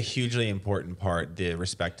to be a hugely important part, the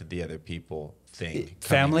respect of the other people thing.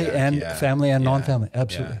 Family and non-family,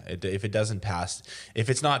 absolutely. Yeah. If it doesn't pass, if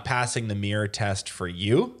it's not passing the mirror test for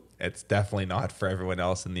you, it's definitely not for everyone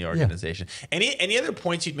else in the organization. Yeah. Any other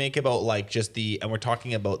points you'd make about like just and we're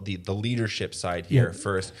talking about the leadership side here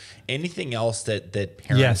first, anything else that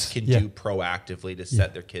parents can do proactively to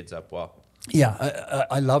set their kids up well? Yeah,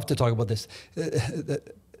 I love to talk about this.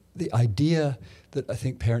 The idea that I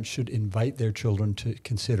think parents should invite their children to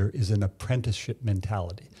consider is an apprenticeship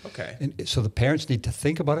mentality. Okay. And so the parents need to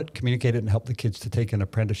think about it, communicate it, and help the kids to take an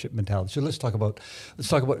apprenticeship mentality. So let's talk about,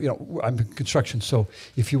 I'm in construction. So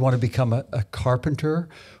if you want to become a carpenter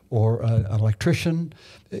or an electrician,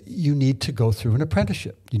 you need to go through an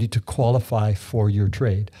apprenticeship. You need to qualify for your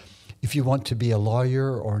trade. If you want to be a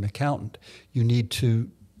lawyer or an accountant, you need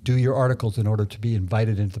to do your articles in order to be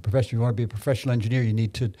invited into the profession. If you want to be a professional engineer, you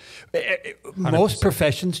need to... 100%. Most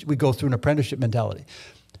professions, we go through an apprenticeship mentality.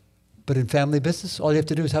 But in family business, all you have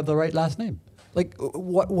to do is have the right last name. Like,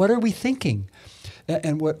 what are we thinking?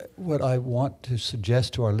 And what I want to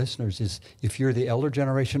suggest to our listeners is, if you're the elder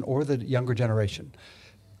generation or the younger generation,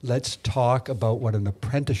 let's talk about what an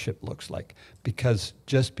apprenticeship looks like. Because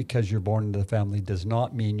just because you're born into the family does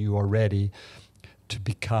not mean you are ready to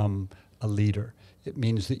become a leader. It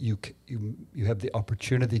means that you have the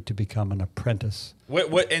opportunity to become an apprentice.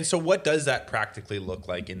 So what does that practically look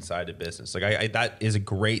like inside a business? Like that is a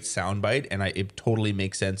great soundbite, and it totally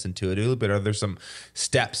makes sense intuitively. But are there some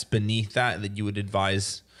steps beneath that you would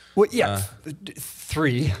advise? Well,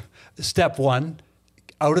 3. Step 1,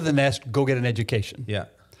 out of the nest, go get an education. Yeah.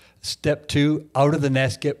 Step 2, out of the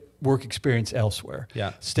nest, get work experience elsewhere.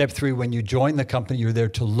 Yeah. Step 3, when you join the company, you're there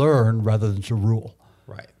to learn rather than to rule.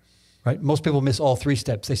 Right. Most people miss all 3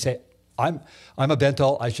 steps. They say, "I'm a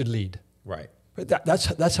Bentall. I should lead." Right. But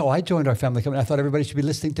that's how I joined our family company. I thought everybody should be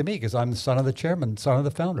listening to me because I'm the son of the chairman, son of the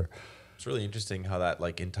founder. It's really interesting how that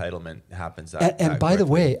entitlement happens. And by the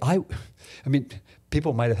way, I mean,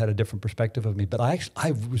 people might have had a different perspective of me, but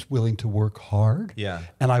I was willing to work hard. Yeah.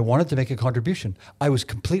 And I wanted to make a contribution. I was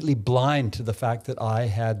completely blind to the fact that I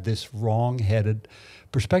had this wrong-headed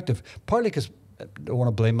perspective. Partly because I don't want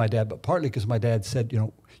to blame my dad, but partly because my dad said,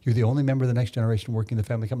 you're the only member of the next generation working in the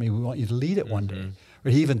family company. We want you to lead it one day. Or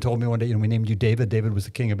he even told me one day, we named you David. David was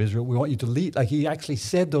the king of Israel. We want you to lead. Like, he actually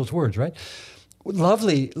said those words, right?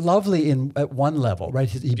 Lovely at one level,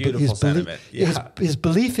 right? Beautiful sentiment. His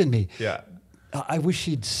belief in me. Yeah. I wish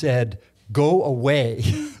he'd said, go away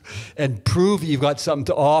and prove you've got something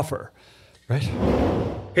to offer, right?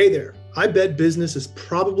 Hey there. I bet business is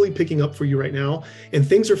probably picking up for you right now, and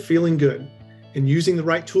things are feeling good. And using the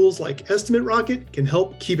right tools like Estimate Rocket can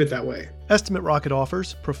help keep it that way. Estimate Rocket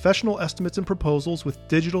offers professional estimates and proposals with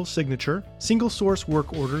digital signature, single source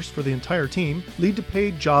work orders for the entire team, lead to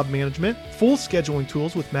paid job management, full scheduling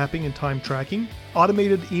tools with mapping and time tracking,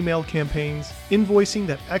 automated email campaigns, invoicing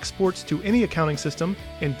that exports to any accounting system,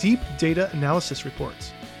 and deep data analysis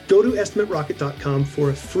reports. Go to estimaterocket.com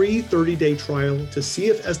for a free 30-day trial to see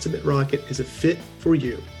if Estimate Rocket is a fit for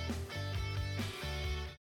you.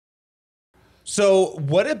 So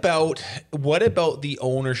what about the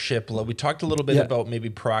ownership? We talked a little bit about maybe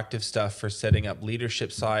proactive stuff for setting up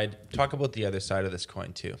leadership side. Talk about the other side of this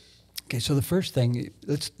coin too. Okay, so the first thing,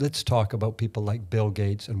 let's talk about people like Bill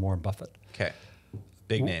Gates and Warren Buffett. Okay,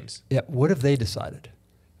 big names. Yeah, what have they decided?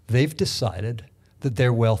 they've decided that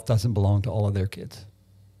their wealth doesn't belong to all of their kids,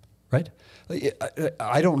 right?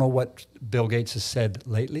 I don't know what Bill Gates has said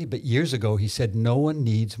lately, but years ago he said no one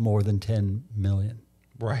needs more than 10 million.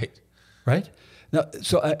 Right. Right? Now,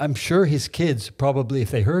 so I'm sure his kids probably,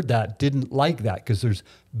 if they heard that, didn't like that because there's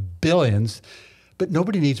billions, but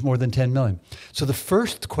nobody needs more than 10 million. So the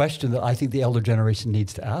first question that I think the elder generation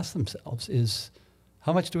needs to ask themselves is,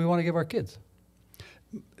 how much do we want to give our kids?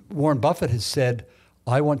 Warren Buffett has said,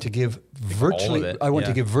 I want to give virtually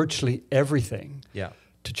everything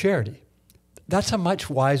to charity. That's a much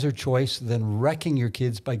wiser choice than wrecking your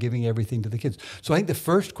kids by giving everything to the kids. So I think the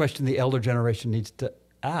first question the elder generation needs to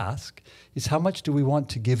ask is, how much do we want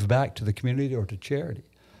to give back to the community or to charity?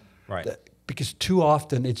 Right. Because too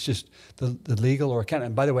often it's just the legal or accounting.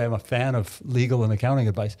 And by the way, I'm a fan of legal and accounting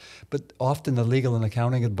advice, but often the legal and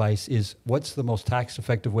accounting advice is, what's the most tax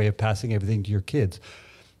effective way of passing everything to your kids?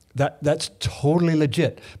 That's totally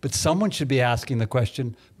legit. But someone should be asking the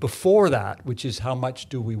question before that, which is, how much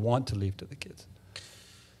do we want to leave to the kids?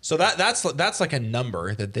 So that's like a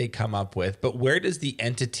number that they come up with. But where does the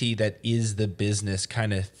entity that is the business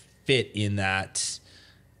kind of fit in that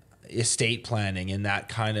estate planning, in that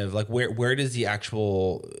kind of like, where does the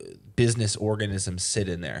actual business organism sit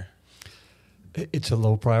in there? It's a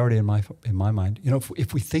low priority in my mind. You know,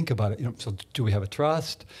 if we think about it, you know, so do we have a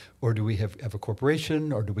trust, or do we have a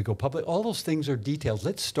corporation, or do we go public? All those things are details.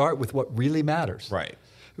 Let's start with what really matters. Right.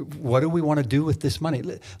 What do we want to do with this money?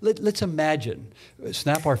 Let's imagine,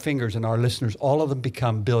 snap our fingers, and our listeners, all of them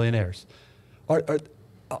become billionaires.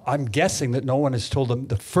 I'm guessing that no one has told them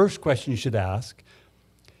the first question you should ask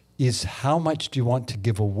is, how much do you want to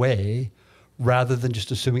give away, rather than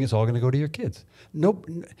just assuming it's all going to go to your kids. Nope.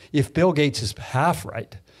 If Bill Gates is half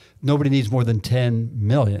right, nobody needs more than 10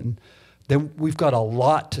 million, then we've got a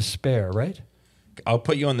lot to spare, right? I'll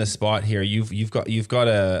put you on the spot here. You've got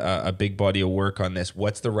a big body of work on this.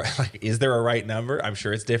 What's the right, like, is there a right number? I'm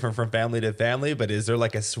sure it's different from family to family, but is there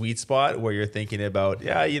like a sweet spot where you're thinking about,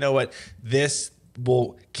 yeah, you know what, this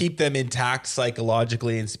will keep them intact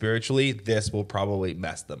psychologically and spiritually. This will probably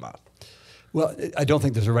mess them up. Well, I don't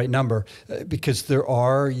think there's a right number because there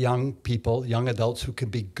are young people, young adults who can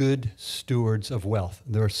be good stewards of wealth.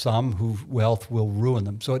 There are some whose wealth will ruin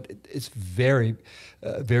them. So it's very,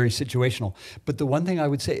 very situational. But the one thing I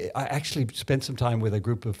would say, I actually spent some time with a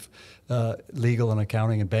group of legal and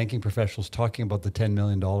accounting and banking professionals talking about the $10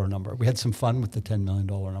 million number. We had some fun with the $10 million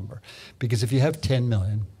number because if you have 10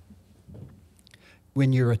 million,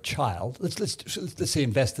 when you're a child, let's say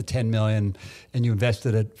invest the 10 million and you invest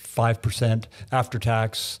it at 5% after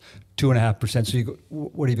tax, 2.5%. So you go,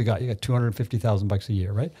 what have you got? You got $250,000 a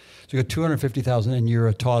year, right? So you got $250,000 and you're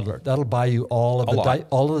a toddler. That'll buy you all of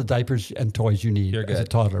the diapers and toys you need as a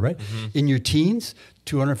toddler, right? Mm-hmm. In your teens,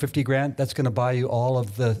 $250,000. That's going to buy you all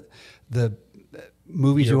of the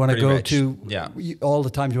movies you want to go to, all the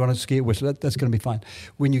times you want to skate with. So that's going to be fine.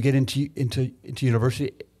 When you get into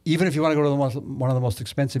university, even if you want to go to one of the most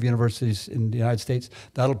expensive universities in the United States,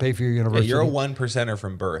 that'll pay for your university. Yeah, you're a 1%er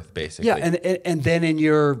from birth, basically. Yeah, and then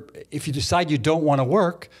if you decide you don't want to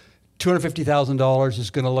work, $250,000 is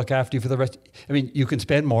going to look after you for the rest. I mean, you can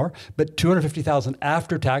spend more, but $250,000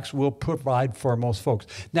 after tax will provide for most folks.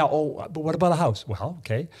 Now, but what about a house? Well,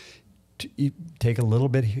 okay. You take a little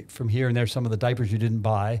bit from here and there, some of the diapers you didn't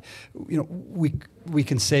buy, you know, we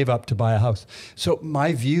can save up to buy a house. So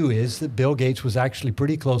my view is that Bill Gates was actually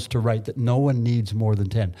pretty close to right, that no one needs more than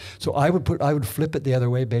 10. So I would flip it the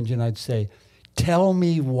other way, Benji, and I'd say, tell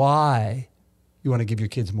me why you want to give your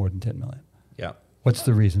kids more than 10 million. Yeah. What's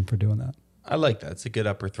the reason for doing that? I like that. It's a good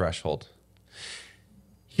upper threshold.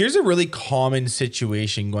 Here's a really common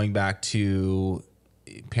situation going back to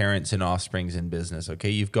parents and offsprings in business. Okay,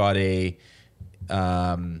 you've got a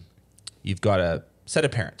set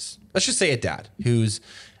of parents. Let's just say a dad who's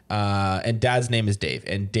and dad's name is Dave,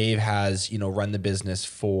 and Dave has run the business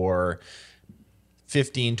for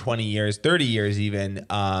 15, 20 years, 30 years even.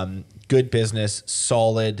 Good business,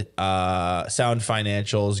 solid, sound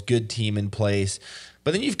financials, good team in place.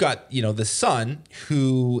 But then you've got the son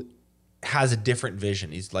who has a different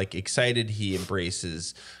vision. He's like excited. He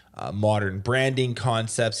embraces modern branding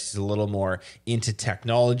concepts. He's a little more into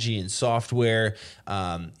technology and software.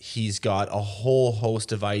 He's got a whole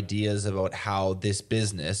host of ideas about how this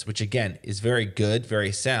business, which again is very good,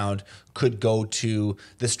 very sound, could go to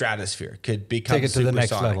the stratosphere, could become take it to the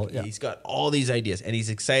next level. Yeah. He's got all these ideas and he's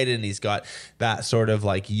excited, and he's got that sort of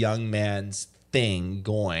like young man's thing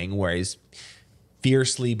going where he's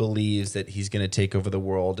fiercely believes that he's going to take over the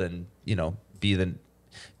world and, be the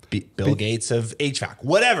Bill Gates of HVAC,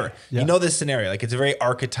 whatever. Yeah. You know this scenario, like it's a very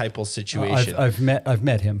archetypal situation. I've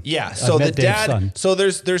met him. Yeah. So the dad. So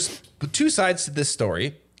there's two sides to this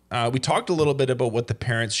story. We talked a little bit about what the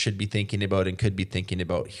parents should be thinking about and could be thinking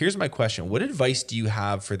about. Here's my question: what advice do you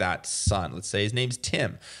have for that son? Let's say his name's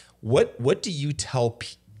Tim. What do you tell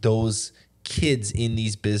those kids in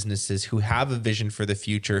these businesses who have a vision for the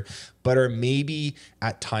future, but are maybe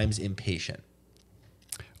at times impatient?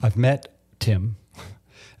 I've met Tim.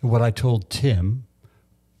 And what I told Tim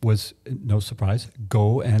was, no surprise,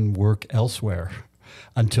 go and work elsewhere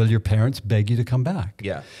until your parents beg you to come back.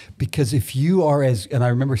 Yeah. Because if you are and I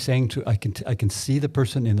remember saying to, I can see the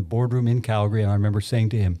person in the boardroom in Calgary, and I remember saying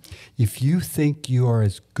to him, if you think you are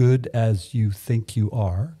as good as you think you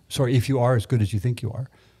are, if you are as good as you think you are,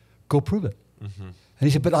 go prove it. Mm-hmm. And he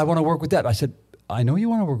said, but I want to work with Dad. I said, I know you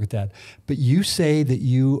want to work with Dad, but you say that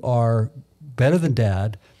you are better than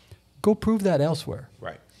Dad, go prove that elsewhere.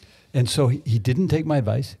 Right. And so he didn't take my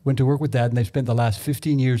advice, went to work with Dad, and they've spent the last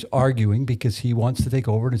 15 years arguing because he wants to take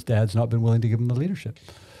over and his dad's not been willing to give him the leadership.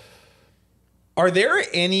 Are there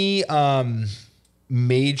any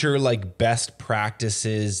major like best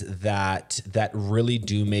practices that really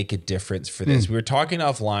do make a difference for this? We were talking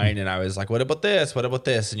offline and I was like, what about this? What about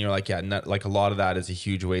this? And you're like, yeah, like a lot of that is a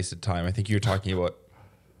huge waste of time. I think you're talking about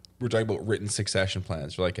we're talking about written succession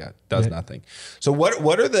plans. You're like, yeah, does nothing. So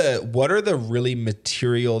what are the really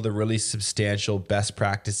material, the really substantial best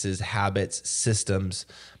practices, habits, systems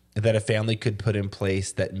that a family could put in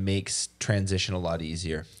place that makes transition a lot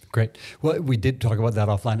easier? Great. Well, we did talk about that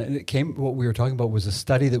offline. And what we were talking about was a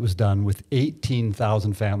study that was done with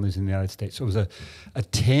 18,000 families in the United States. So it was a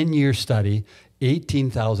 10-year study,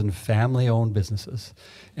 18,000 family-owned businesses.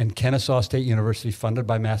 And Kennesaw State University, funded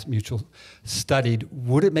by Mass Mutual, studied,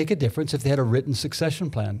 would it make a difference if they had a written succession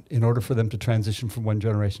plan in order for them to transition from one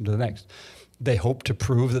generation to the next? They hoped to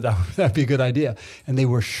prove that would be a good idea. And they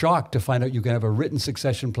were shocked to find out you can have a written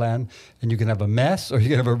succession plan and you can have a mess, or you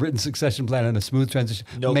can have a written succession plan and a smooth transition.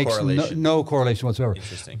 No correlation. No correlation whatsoever.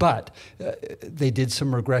 Interesting. But they did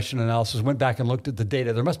some regression analysis, went back and looked at the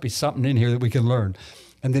data. There must be something in here that we can learn.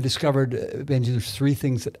 And they discovered, Benji, there's 3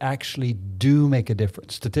 things that actually do make a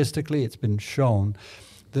difference. Statistically, it's been shown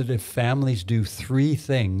that if families do 3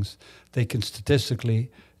 things, they can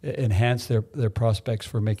statistically enhance their prospects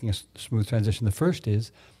for making a smooth transition. The first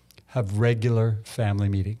is have regular family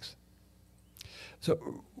meetings.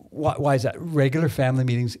 So why is that? Regular family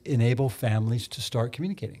meetings enable families to start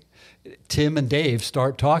communicating. Tim and Dave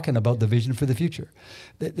start talking about the vision for the future.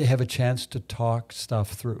 They have a chance to talk stuff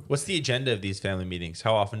through. What's the agenda of these family meetings?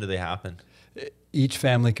 How often do they happen? Each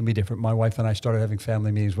family can be different. My wife and I started having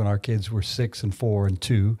family meetings when our kids were 6 and 4 and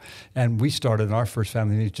 2. And we started in our first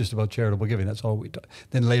family meeting just about charitable giving. That's all we did.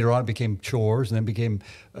 Then later on it became chores, and then became,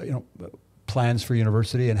 plans for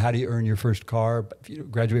university and how do you earn your first car. If you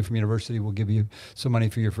graduate from university, we'll give you some money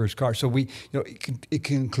for your first car. So it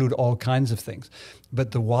can include all kinds of things.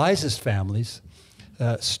 But the wisest families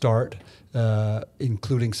start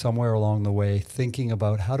including somewhere along the way thinking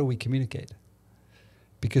about how do we communicate.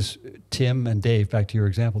 Because Tim and Dave, back to your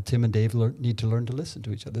example, Tim and Dave need to learn to listen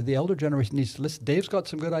to each other. The elder generation needs to listen. Dave's got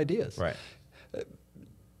some good ideas. Right.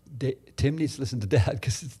 Tim needs to listen to Dad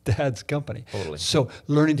because it's Dad's company. Totally. So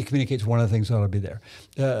learning to communicate is one of the things that ought to be there.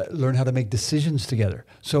 Learn how to make decisions together.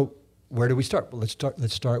 So where do we start? Well, let's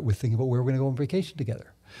start with thinking about where we're going to go on vacation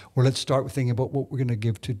together. Or let's start with thinking about what we're going to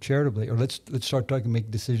give to charitably. Or let's start talking,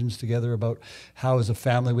 make decisions together about how as a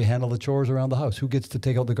family we handle the chores around the house. Who gets to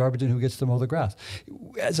take out the garbage and who gets to mow the grass?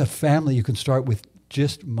 As a family, you can start with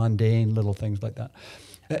just mundane little things like that.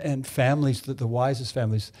 And families, the wisest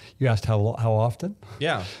families, you asked how often?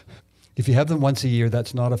 Yeah. If you have them once a year,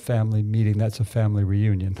 that's not a family meeting, that's a family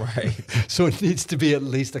reunion. Right. So it needs to be at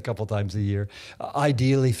least a couple times a year.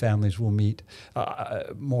 Ideally, families will meet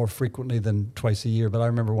more frequently than twice a year. But I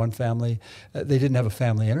remember one family, they didn't have a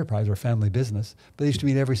family enterprise or family business, but they used to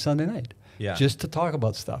meet every Sunday night just to talk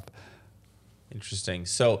about stuff. Interesting.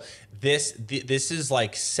 So this is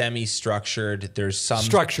like semi-structured. There's some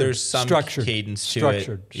cadence to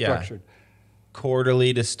it. Structured.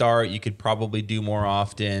 Quarterly to start. You could probably do more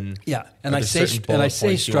often. Yeah, and I say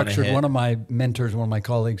structured. One of my mentors, one of my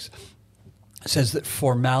colleagues, says that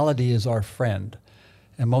formality is our friend,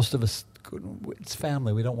 and most of us, it's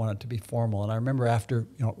family. We don't want it to be formal. And I remember after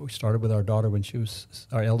we started with our daughter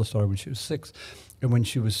our eldest daughter when she was 6. And when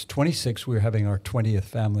she was 26, we were having our 20th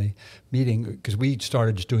family meeting because we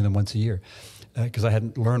started just doing them once a year because I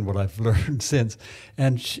hadn't learned what I've learned since.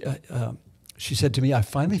 And she said to me, I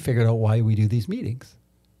finally figured out why we do these meetings.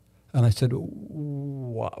 And I said,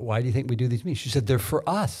 why do you think we do these meetings? She said, they're for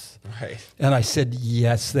us. Right. And I said,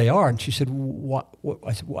 yes, they are. And she said,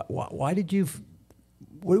 I said, why did you,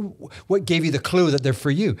 what gave you the clue that they're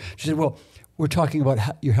for you? She said, well, we're talking about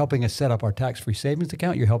how you're helping us set up our tax-free savings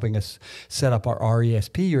account. You're helping us set up our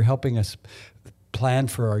RESP. You're helping us plan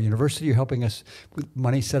for our university. You're helping us with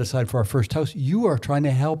money set aside for our first house. You are trying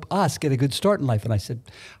to help us get a good start in life. And I said,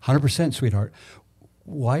 100%, sweetheart.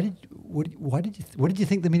 What did you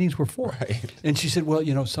think the meetings were for? Right. And she said, well,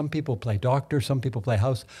 you know, some people play doctor, some people play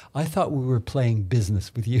house. I thought we were playing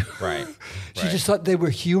business with you. Right. She just thought they were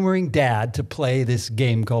humoring Dad to play this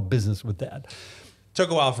game called Business with Dad. Took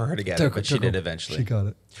a while for her to get it, but she did eventually. She got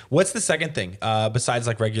it. What's the second thing besides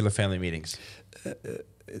like regular family meetings?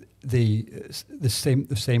 The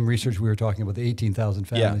same research we were talking about, the 18,000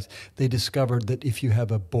 families, they discovered that if you have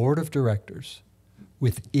a board of directors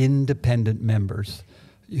with independent members,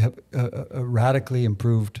 you have a radically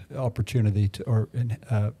improved opportunity or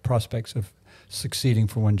prospects of succeeding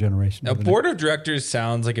for one generation. Now, board of directors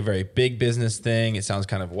sounds like a very big business thing. It sounds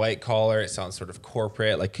kind of white collar. It sounds sort of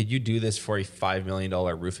corporate. Like, could you do this for a $5 million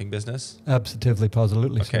roofing business? Absolutely,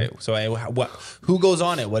 positively. Okay, so who goes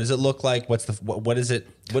on it? What does it look like? What is it?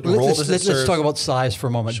 What role does it serve? Let's talk about size for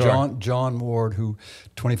a moment. Sure. John Ward, who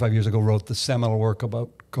 25 years ago wrote the seminal work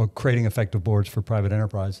called Creating Effective Boards for Private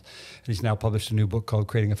Enterprise. He's now published a new book called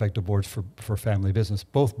Creating Effective Boards for Family Business.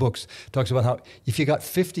 Both books talks about how if you got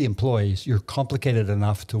 50 employees, you're complicated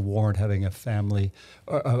enough to warrant having a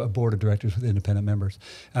board of directors with independent members.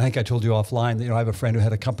 And I think I told you offline that I have a friend who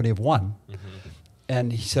had a company of one. Mm-hmm.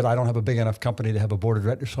 And he said, I don't have a big enough company to have a board of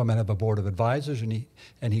directors, so I'm going to have a board of advisors.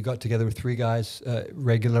 And he got together with 3 guys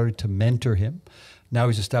regularly to mentor him. Now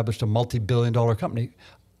he's established a multi-billion-dollar company.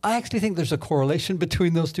 I actually think there's a correlation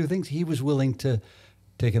between those two things. He was willing to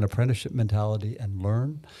take an apprenticeship mentality and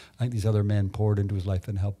learn. I think these other men poured into his life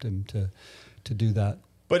and helped him to do that.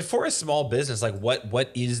 But for a small business, like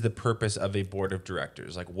what is the purpose of a board of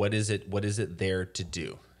directors? Like what is it there to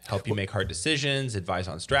do? Help you make hard decisions, advise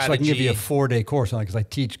on strategy. So I can give you a 4-day course on it because I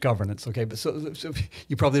teach governance. Okay, but so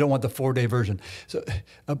you probably don't want the 4-day version. So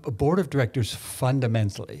a board of directors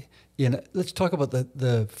fundamentally, let's talk about the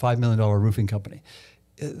 $5 million roofing company.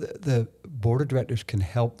 The board of directors can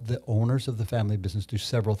help the owners of the family business do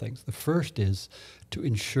several things. The first is to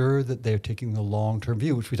ensure that they're taking the long-term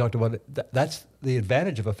view, which we talked about. That's the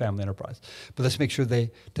advantage of a family enterprise. But let's make sure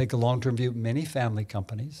they take the long-term view. Many family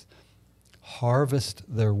companies harvest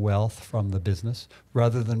their wealth from the business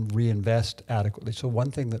rather than reinvest adequately. So one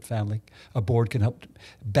thing that a board can help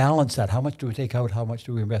balance that. How much do we take out? How much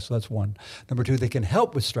do we invest? So that's one. Number 2, they can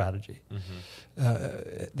help with strategy.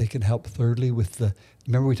 Mm-hmm. They can help thirdly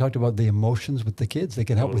remember we talked about the emotions with the kids? They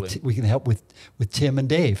can help we can help with Tim and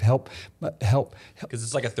Dave. Help. Because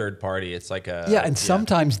it's like a third party. It's like and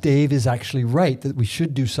sometimes Dave is actually right that we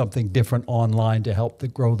should do something different online to help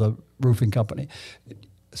grow the roofing company.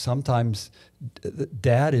 Sometimes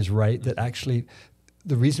Dad is right that actually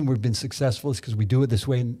the reason we've been successful is because we do it this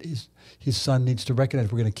way, and his son needs to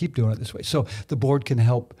recognize we're going to keep doing it this way. So the board can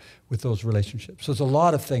help with those relationships. So there's a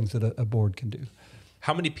lot of things that a board can do.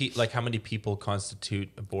 How many people constitute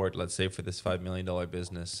a board, let's say, for this $5 million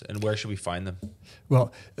business, and where should we find them?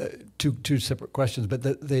 Well, two separate questions, but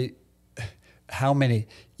how many?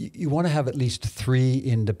 You want to have at least 3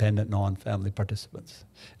 independent non-family participants.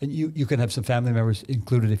 And you can have some family members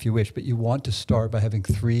included if you wish, but you want to start by having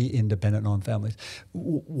 3 independent non-families.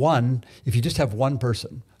 One, if you just have one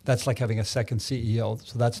person, that's like having a second CEO,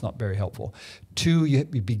 so that's not very helpful. 2, you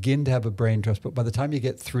begin to have a brain trust, but by the time you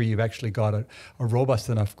get 3, you've actually got a robust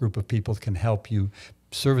enough group of people that can help you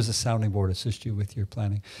serve as a sounding board, assist you with your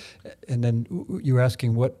planning. And then you were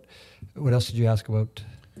asking what else did you ask about?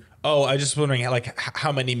 Oh, I was just wondering, like,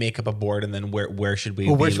 how many make up a board, and then where should we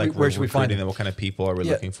where should we find them? What kind of people are we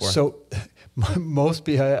looking for? So, most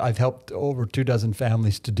people, I've helped over 24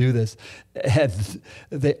 families to do this, and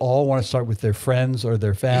they all want to start with their friends or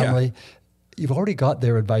their family. Yeah. You've already got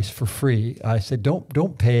their advice for free. I said,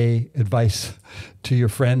 don't pay advice to your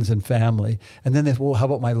friends and family. And then they say, well, how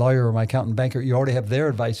about my lawyer or my accountant banker? You already have their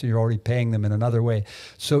advice, and you're already paying them in another way.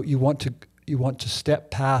 So you want to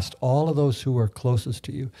step past all of those who are closest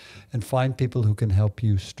to you and find people who can help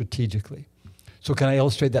you strategically. So can I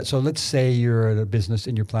illustrate that? So let's say you're at a business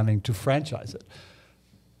and you're planning to franchise it.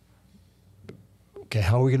 Okay,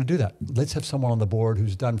 how are we going to do that? Let's have someone on the board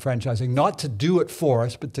who's done franchising, not to do it for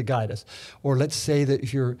us, but to guide us. Or let's say that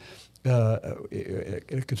if you're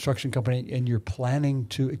a construction company and you're planning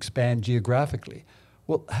to expand geographically,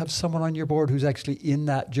 well, have someone on your board who's actually in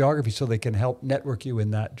that geography so they can help network you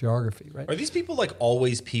in that geography, right? Are these people like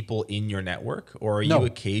always people in your network, or are you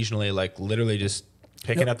occasionally like literally just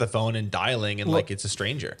picking up the phone and dialing and like it's a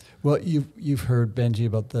stranger. Well, you've heard, Benji,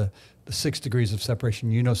 about the 6 degrees of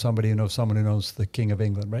separation. You know somebody who knows someone who knows the King of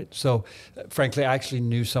England, right? So, frankly, I actually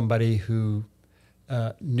knew somebody who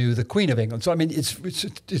knew the Queen of England. So, I mean,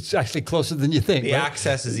 it's actually closer than you think. The right?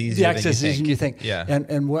 access is easier. The access is easier than you think. Yeah.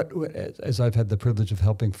 And what as I've had the privilege of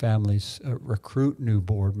helping families recruit new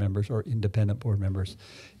board members or independent board members,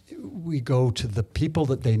 we go to the people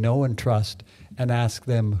that they know and trust and ask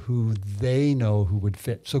them who they know who would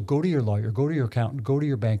fit. So go to your lawyer, go to your accountant, go to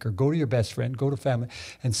your banker, go to your best friend, go to family,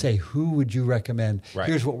 and say, who would you recommend? Right.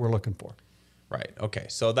 Here's what we're looking for. Right. Okay.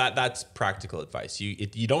 So that's practical advice.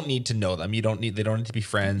 You don't need to know them. They don't need to be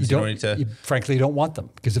friends. You don't need to. Frankly, you don't want them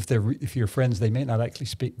because if you're friends, they may not actually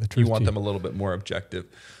speak the truth. You want them a little bit more objective.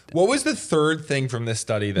 What was the third thing from this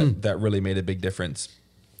study that really made a big difference?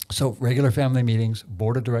 So regular family meetings,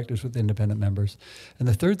 board of directors with independent members. And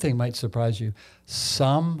the third thing might surprise you,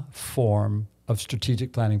 some form of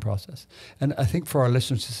strategic planning process. And I think for our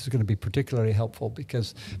listeners, this is going to be particularly helpful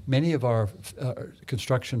because many of our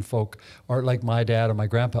construction folk are like my dad or my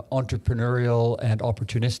grandpa, entrepreneurial and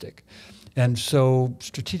opportunistic. And so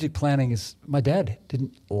strategic planning my dad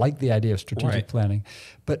didn't like the idea of strategic planning,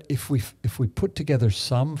 but if we put together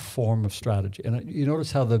some form of strategy, and you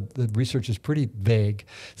notice how the research is pretty vague,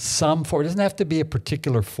 some form, it doesn't have to be a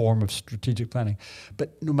particular form of strategic planning,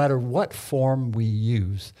 but no matter what form we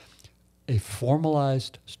use, a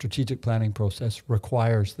formalized strategic planning process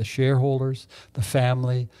requires the shareholders, the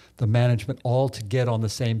family, the management, all to get on the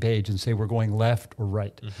same page and say we're going left or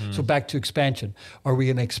right. Mm-hmm. So back to expansion. Are we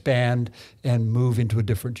going to expand and move into a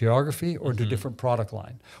different geography or into a different product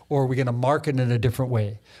line? Or are we going to market in a different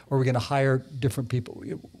way? Or are we going to hire different people?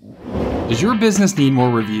 Does your business need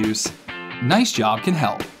more reviews? Nice Job can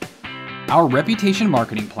help. Our reputation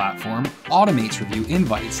marketing platform automates review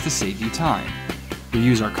invites to save you time.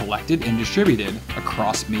 Reviews are collected and distributed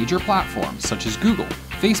across major platforms such as Google,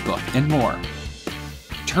 Facebook, and more.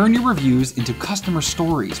 Turn your reviews into customer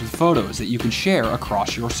stories with photos that you can share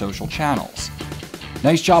across your social channels.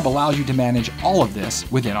 Nice Job allows you to manage all of this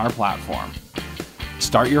within our platform.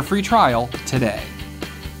 Start your free trial today.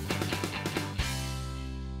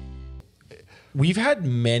 We've had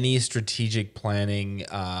many strategic planning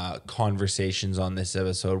conversations on this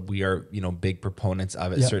episode. We are, big proponents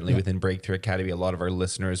of it. Certainly within Breakthrough Academy, a lot of our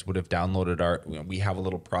listeners would have downloaded we have a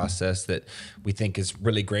little process that we think is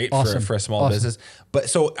really great for a small business. But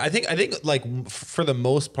so I think like for the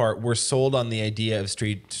most part, we're sold on the idea of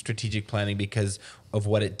strategic planning because of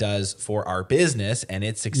what it does for our business and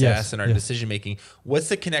its success and our decision making. What's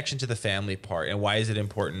the connection to the family part, and why is it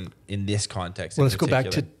important in this context? Well, let's go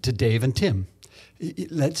back to Dave and Tim.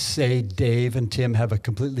 Let's say Dave and Tim have a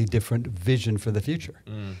completely different vision for the future.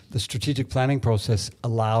 The strategic planning process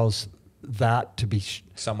allows that to be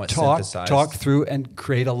somewhat synthesized, talk through and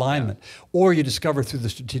create alignment. Or you discover through the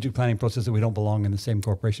strategic planning process that we don't belong in the same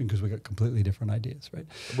corporation because we got completely different ideas, right?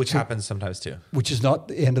 Which happens sometimes too. Which is not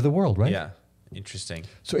the end of the world, right? Yeah. Interesting.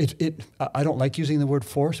 So I don't like using the word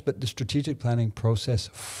force, but the strategic planning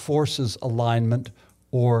process forces alignment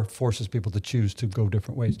or forces people to choose to go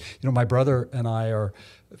different ways. My brother and I are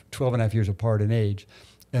 12 and a half years apart in age.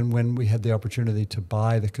 And when we had the opportunity to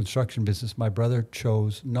buy the construction business, my brother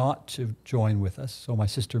chose not to join with us. So my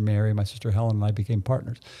sister Mary, my sister Helen, and I became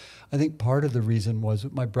partners. I think part of the reason was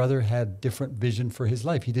that my brother had different vision for his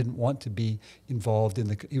life. He didn't want to be involved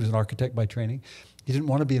he was an architect by training. He didn't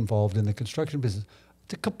want to be involved in the construction business.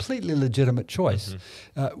 It's a completely legitimate choice.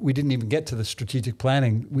 We didn't even get to the strategic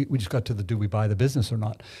planning. We just got to do we buy the business or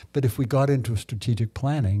not? But if we got into a strategic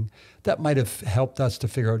planning, that might have helped us to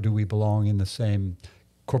figure out, do we belong in the same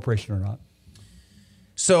corporation or not?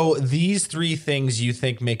 So these three things you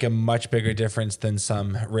think make a much bigger difference than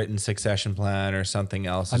some written succession plan or something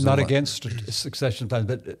else? I'm not against succession plans,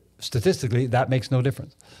 but statistically, that makes no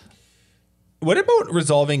difference. What about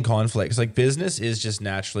resolving conflicts? Like, business is just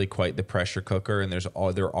naturally quite the pressure cooker, and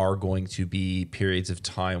there are going to be periods of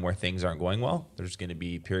time where things aren't going well. There's going to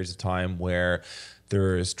be periods of time where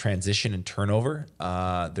there's transition and turnover.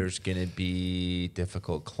 There's going to be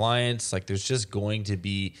difficult clients. Like, there's just going to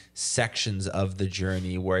be sections of the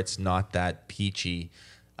journey where it's not that peachy.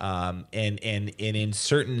 And in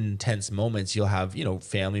certain intense moments, you'll have,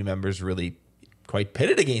 family members really quite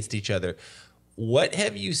pitted against each other. What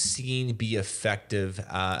have you seen be effective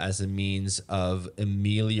as a means of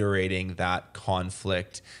ameliorating that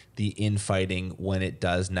conflict, the infighting when it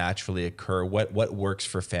does naturally occur? What works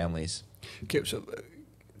for families? Okay, so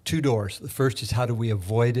two doors. The first is, how do we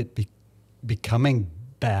avoid it becoming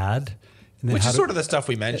bad? And which is sort of the stuff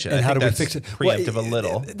we mentioned. And I how think do we that's fix it? preemptive a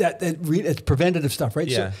little. It's preventative stuff, right?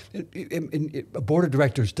 Yeah. So a board of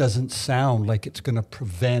directors doesn't sound like it's going to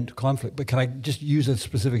prevent conflict. But can I just use a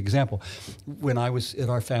specific example? When I was at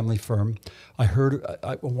our family firm, I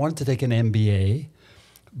wanted to take an MBA,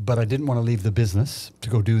 but I didn't want to leave the business to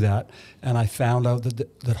go do that. And I found out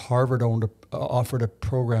that Harvard offered a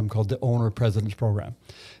program called the Owner President's Program.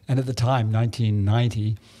 And at the time,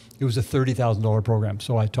 1990, it was a $30,000 program.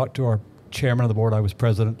 So I talked to our chairman of the board. I was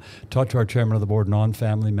president. Talked to our chairman of the board,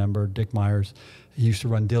 non-family member, Dick Myers. He used to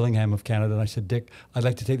run Dillingham of Canada. And I said, Dick, I'd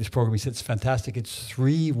like to take this program. He said, it's fantastic. It's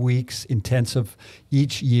 3 weeks intensive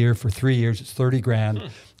each year for 3 years. It's $30,000.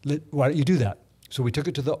 Why don't you do that? So we took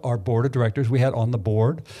it to our board of directors. We had on the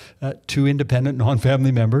board 2 independent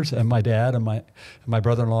non-family members, and my dad and my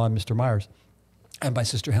brother-in-law and Mr. Myers, and my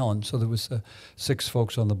sister Helen. So there was 6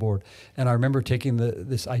 folks on the board. And I remember taking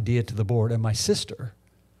this idea to the board, and my sister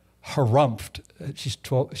harumphed.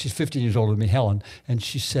 She's 15 years older than me, Helen, and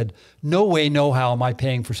she said, "No way, no how am I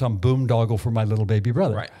paying for some boondoggle for my little baby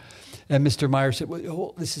brother?" Right. And Mr. Myers said,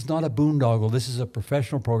 well, this is not a boondoggle. This is a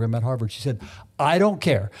professional program at Harvard. She said, I don't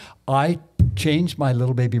care. I changed my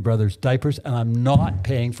little baby brother's diapers, and I'm not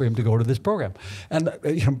paying for him to go to this program. And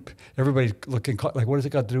everybody's looking like, what has it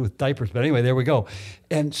got to do with diapers? But anyway, there we go.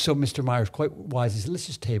 And so Mr. Myers, quite wise, he said, let's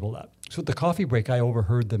just table that. So at the coffee break, I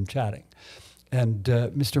overheard them chatting. And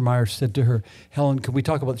Mr. Myers said to her, Helen, can we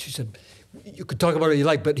talk about it? She said, you could talk about it you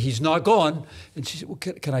like, but he's not gone. And she said, well,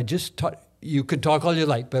 can I just talk? You can talk all you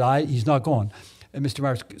like, but he's not gone. And Mr.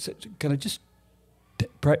 Myers said, can I just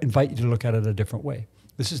invite you to look at it a different way?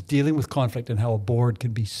 This is dealing with conflict and how a board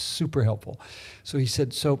can be super helpful. So he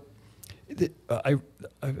said, I've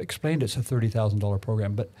explained it's a $30,000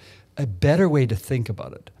 program, but a better way to think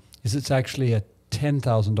about it is it's actually a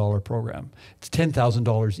 $10,000 program. It's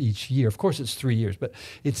 $10,000 each year. Of course, it's 3 years, but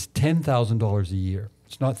it's $10,000 a year.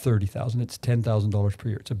 It's not $30,000. It's $10,000 per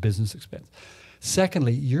year. It's a business expense.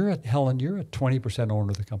 Secondly, Helen, you're a 20% owner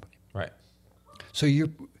of the company. Right. So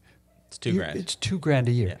it's $2,000. It's $2,000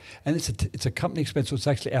 a year, yeah. And it's a company expense, so it's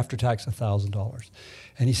actually after tax $1,000.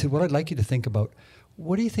 And he said, what I'd like you to think about,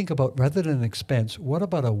 what do you think about, rather than an expense, what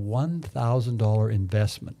about a $1,000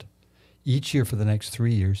 investment each year for the next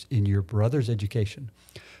 3 years in your brother's education,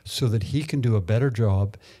 so that he can do a better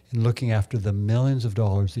job in looking after the millions of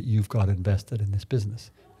dollars that you've got invested in this business?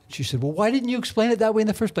 She said, well, why didn't you explain it that way in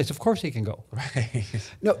the first place? Of course he can go. Right.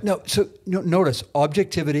 No. So notice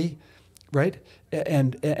objectivity, right?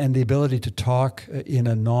 And the ability to talk in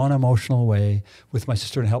a non-emotional way with my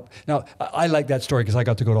sister and help. Now, I like that story because I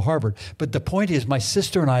got to go to Harvard. But the point is, my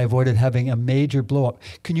sister and I avoided having a major blow-up.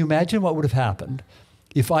 Can you imagine what would have happened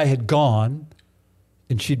if I had gone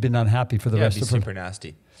and she'd been unhappy for the rest of her? Super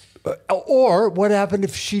nasty. Or what happened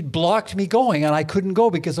if she'd blocked me going and I couldn't go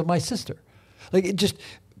because of my sister?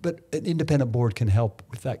 But an independent board can help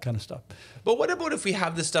with that kind of stuff. But what about if we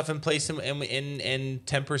have this stuff in place and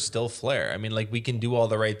tempers still flare? I mean, like, we can do all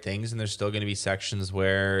the right things and there's still going to be sections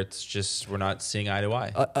where it's just we're not seeing eye to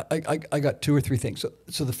eye. I got 2 or 3 things.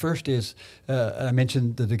 So the first is, I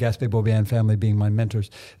mentioned the Gaspé-Beaubien family being my mentors.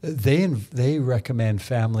 They recommend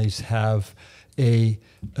families have a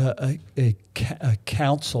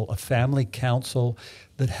council, a family council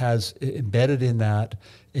that has embedded in that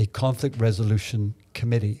a conflict resolution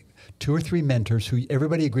committee, 2 or 3 mentors who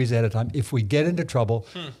everybody agrees ahead of time. If we get into trouble,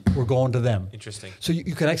 we're going to them. Interesting. So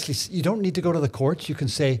you can actually, you don't need to go to the courts. You can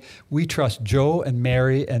say, we trust Joe and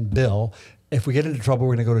Mary and Bill. If we get into trouble,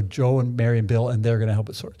 we're going to go to Joe and Mary and Bill, and they're going to help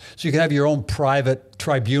us sort. So you can have your own private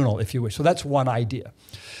tribunal, if you wish. So that's one idea.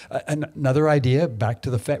 Another idea, back to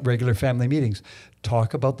the regular family meetings.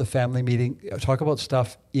 Talk about the family meeting. Talk about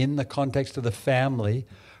stuff in the context of the family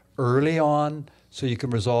early on, so you can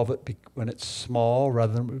resolve it when it's small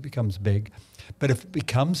rather than when it becomes big. But if it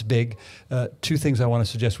becomes big, 2 things I want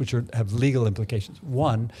to suggest which have legal implications.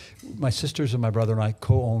 One, my sisters and my brother and I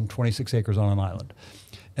co-own 26 acres on an island.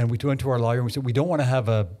 And we went to our lawyer and we said, we don't want to have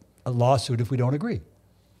a lawsuit if we don't agree.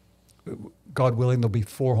 God willing, there'll be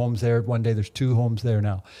 4 homes there. One day there's 2 homes there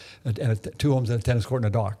now, and 2 homes and a tennis court and a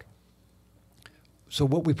dock. So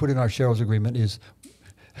what we put in our shareholders agreement is,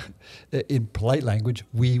 in polite language,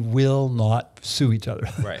 we will not sue each other.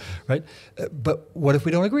 Right. Right? But what if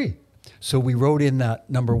we don't agree? So we wrote in that,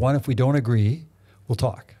 number 1, if we don't agree, we'll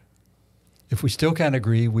talk. If we still can't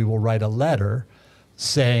agree, we will write a letter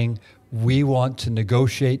saying we want to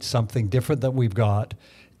negotiate something different than we've got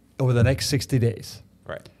over the next 60 days.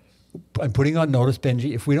 Right. I'm putting on notice,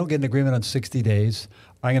 Benji, if we don't get an agreement on 60 days,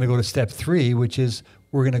 I'm going to go to step 3, which is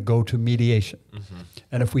we're going to go to mediation.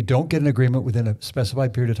 And if we don't get an agreement within a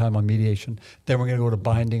specified period of time on mediation, then we're going to go to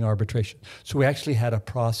binding arbitration. So we actually had a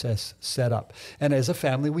process set up. And as a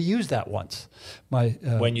family, we used that once.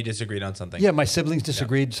 When you disagreed on something. Yeah, my siblings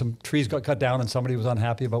disagreed. Some trees got cut down and somebody was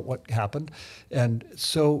unhappy about what happened. And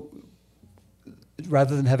so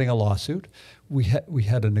rather than having a lawsuit, we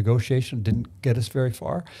had a negotiation, didn't get us very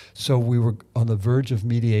far. So we were on the verge of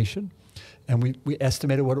mediation, and we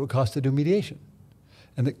estimated what it would cost to do mediation.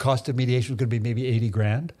 And the cost of mediation was going to be maybe 80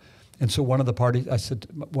 grand. And so one of the parties, I said,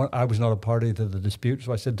 I was not a party to the dispute,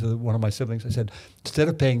 so I said to one of my siblings, I said, instead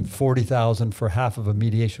of paying $40,000 for half of a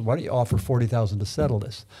mediation, why don't you offer $40,000 to settle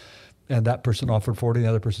this? And that person offered 40, and the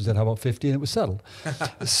other person said, how about 50? And it was settled.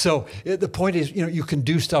 So the point is, you can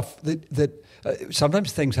do stuff that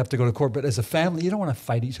sometimes things have to go to court, but as a family, you don't want to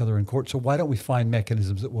fight each other in court. So why don't we find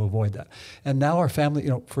mechanisms that will avoid that? And now our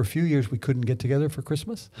family, for a few years, we couldn't get together for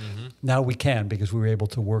Christmas. Now we can, because we were able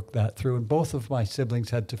to work that through. And both of my siblings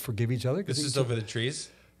had to forgive each other. This is over the trees?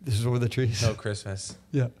 This is over the trees. No Christmas.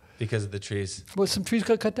 Yeah. Because of the trees. Well, some trees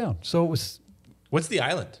got cut down. So it was... What's the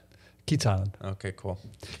island? Keats Island. Okay, cool.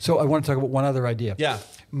 So I want to talk about one other idea. Yeah.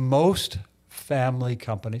 Most family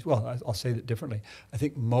companies, well, I'll say it differently. I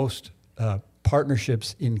think most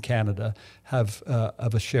partnerships in Canada have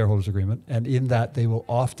a shareholders agreement, and in that they will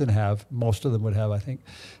often have, most of them would have, I think,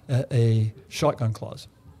 a shotgun clause.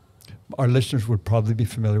 Our listeners would probably be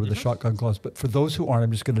familiar with the shotgun clause, but for those who aren't,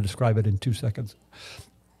 I'm just going to describe it in 2 seconds.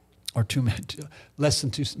 Or 2 minutes,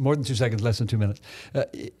 more than 2 seconds, less than 2 minutes.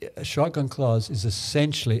 A shotgun clause is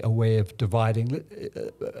essentially a way of dividing,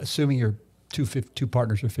 assuming your two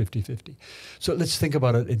partners are 50-50. So let's think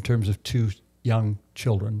about it in terms of two young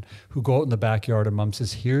children who go out in the backyard and mom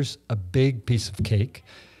says, here's a big piece of cake.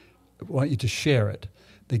 I want you to share it.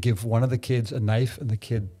 They give one of the kids a knife, and the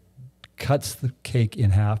kid cuts the cake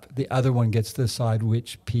in half. The other one gets to decide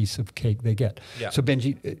which piece of cake they get. Yeah. So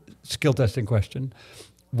Benji, skill testing question.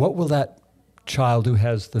 What will that child who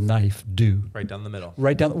has the knife do? Right down the middle.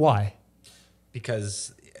 Right down. Why?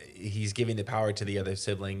 Because he's giving the power to the other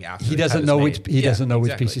sibling after he doesn't know which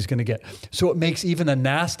which piece he's going to get. So it makes even a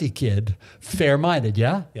nasty kid fair-minded.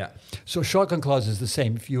 Yeah. Yeah. So shotgun clause is the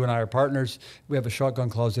same. If you and I are partners, we have a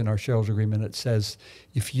shotgun clause in our shareholders agreement. It says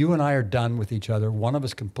if you and I are done with each other, one of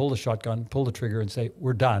us can pull the shotgun, pull the trigger, and say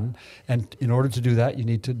we're done. And in order to do that, you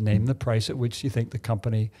need to name the price at which you think the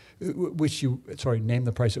company, name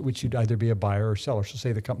the price at which you'd either be a buyer or seller. So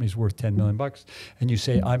say the company's worth $10 million, and you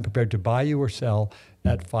say I'm prepared to buy you or sell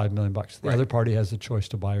at $5 million. The other party has the choice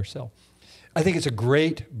to buy or sell. I think it's a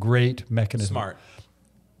great mechanism. Smart.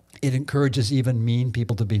 It encourages even mean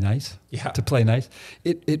people to be nice, to play nice.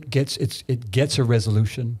 It gets a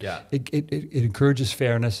resolution. Yeah. It encourages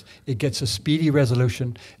fairness. It gets a speedy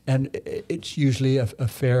resolution, and it's usually a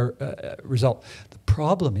fair result. The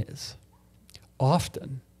problem is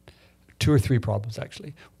often 2 or 3 problems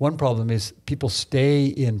actually. One problem is people stay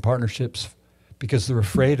in partnerships because they're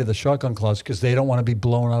afraid of the shotgun clause because they don't want to be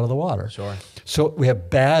blown out of the water. Sure. So we have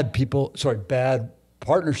bad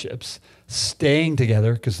partnerships staying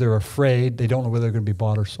together because they're afraid, they don't know whether they're going to be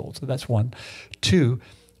bought or sold. So that's one. 2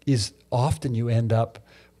 is often you end up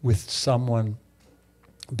with someone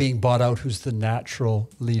being bought out who's the natural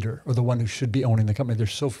leader or the one who should be owning the company. They're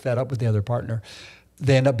so fed up with the other partner.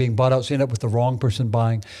 They end up being bought out, so you end up with the wrong person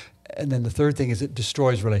buying. And then the third thing is it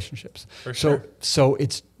destroys relationships. For sure. So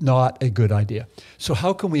it's not a good idea. So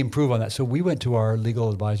how can we improve on that? So we went to our legal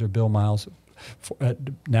advisor, Bill Miles,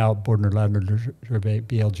 now Bordner Ladner Gervais,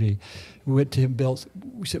 BLG. We went to him, Bill.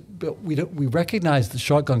 We said, Bill, we recognize the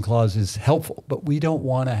shotgun clause is helpful, but we don't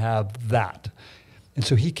want to have that. And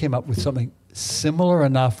so he came up with something similar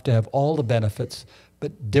enough to have all the benefits,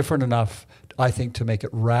 but different enough, I think, to make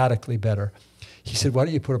it radically better. He said, why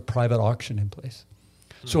don't you put a private auction in place?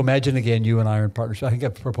 So imagine again, you and I are in partnership. I think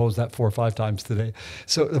I've proposed that 4 or 5 times today.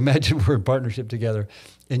 So imagine we're in partnership together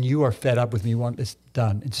and you are fed up with me, you want this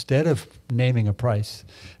done. Instead of naming a price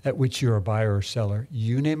at which you're a buyer or seller,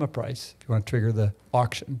 you name a price. If you want to trigger the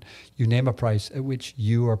auction, you name a price at which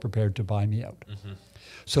you are prepared to buy me out. Mm-hmm.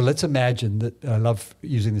 So let's imagine that, I love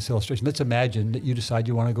using this illustration, let's imagine that you decide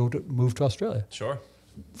you want to move to Australia. Sure.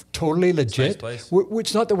 Totally legit. Nice place.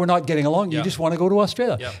 It's not that we're not getting along. You just want to go to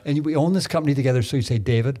Australia. Yeah. And we own this company together. So you say,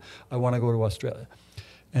 David, I want to go to Australia.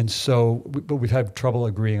 And so, but we've had trouble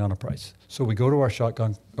agreeing on a price. So we go to our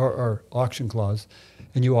shotgun or our auction clause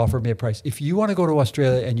and you offer me a price. If you want to go to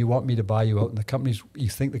Australia and you want me to buy you out and you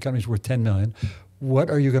think the company's worth 10 million, what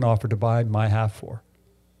are you going to offer to buy my half for?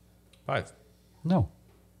 5. No.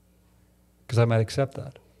 Because I might accept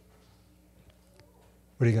that.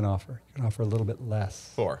 What are you going to offer? You're going to offer a little bit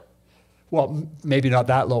less. 4. Well, maybe not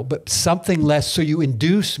that low, but something less. So you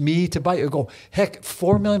induce me to buy. You go, heck,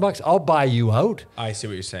 $4 million, I'll buy you out. I see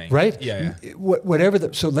what you're saying. Right? Yeah.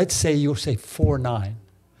 Whatever. So let's say you'll say 4.9.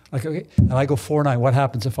 Like, okay, and I go 4.9. What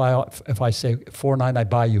happens if I say 4.9? I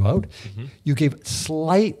buy you out. Mm-hmm. You give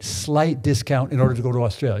slight discount in order to go to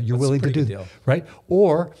Australia. You're willing to do that, right?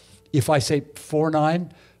 Or if I say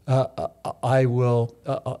 4.9, I will.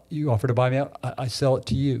 You offer to buy me out. I sell it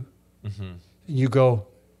to you. Mm-hmm. And you go,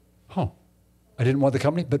 I didn't want the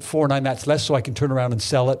company, but 4.9, that's less, so I can turn around and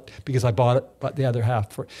sell it because I bought the other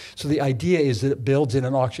half for. So the idea is that it builds in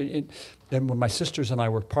an auction. And when my sisters and I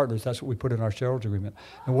were partners, that's what we put in our shareholder agreement.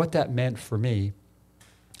 And what that meant for me,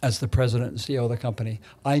 as the president and CEO of the company,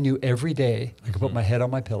 I knew every day I could put my head on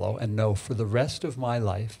my pillow and know for the rest of my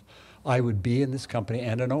life I would be in this company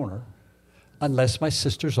and an owner, unless my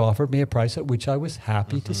sisters offered me a price at which I was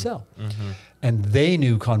happy to sell. Mm-hmm. And they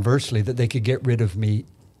knew, conversely, that they could get rid of me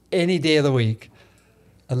any day of the week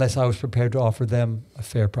unless I was prepared to offer them a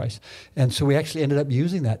fair price. And so we actually ended up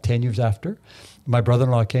using that 10 years after. My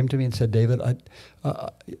brother-in-law came to me and said, David,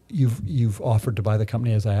 you've offered to buy the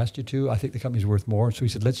company as I asked you to. I think the company's worth more. So he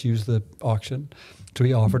said, let's use the auction. So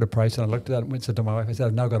he offered a price, and I looked at that and said to my wife, I said,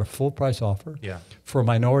 I've now got a full price offer for a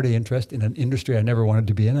minority interest in an industry I never wanted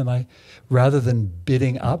to be in. And I, rather than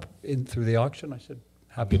bidding up through the auction, I said,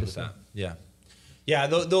 happy to sell. Yeah. Yeah,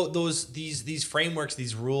 these frameworks,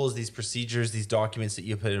 these rules, these procedures, these documents that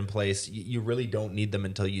you put in place, you really don't need them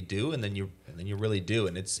until you do, and then you really do.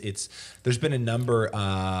 And it's there's been a number.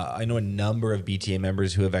 I know a number of BTA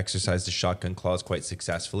members who have exercised the shotgun clause quite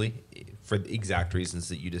successfully for the exact reasons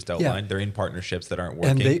that you just outlined. Yeah. They're in partnerships that aren't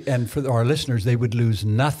working. And for our listeners, they would lose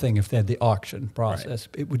nothing if they had the auction process.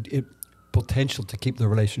 Right. It potential to keep the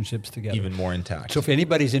relationships together even more intact. So if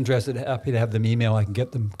anybody's interested, happy to have them email. I can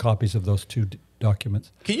get them copies of those two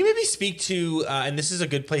documents. Can you maybe speak to and this is a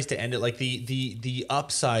good place to end it, like the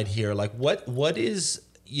upside here, like what is,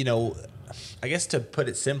 I guess to put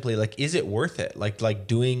it simply, like, is it worth it? Like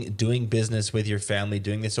doing business with your family,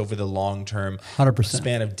 doing this over the long term 100%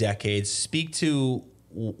 span of decades. Speak to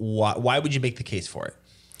why would you make the case for it?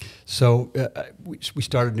 So we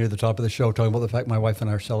started near the top of the show talking about the fact my wife and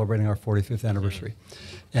I are celebrating our 45th anniversary.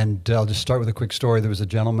 And I'll just start with a quick story. There was a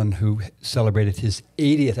gentleman who celebrated his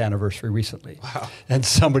 80th anniversary recently. Wow. And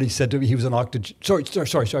somebody said to me, he was an sorry.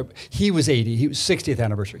 He was 80. He was 60th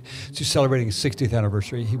anniversary. So he's celebrating his 60th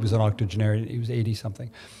anniversary. He was an octogenarian. He was 80 something.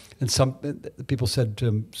 And some people said to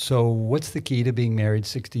him, so what's the key to being married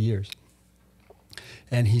 60 years?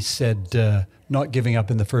 And he said, not giving up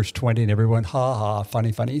in the first 20, and everyone,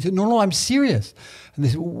 funny. He said, no, I'm serious. And they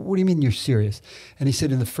said, what do you mean you're serious? And he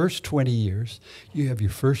said, in the first 20 years, you have your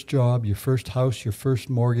first job, your first house, your first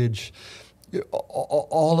mortgage,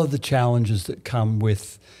 all of the challenges that come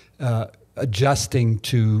with adjusting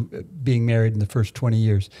to being married in the first 20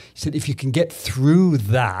 years. He said, if you can get through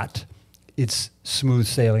that, it's smooth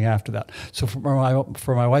sailing after that. So for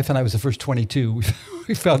my wife and I, it was the first 22.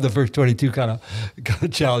 We found the first 22 kind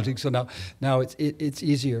of challenging. So now it's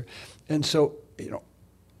easier. And so,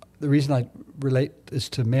 the reason I relate this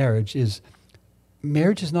to marriage is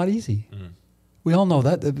not easy. Mm-hmm. We all know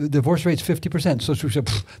that. The divorce rate's 50%. So we said,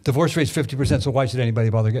 divorce rate's 50%, so why should anybody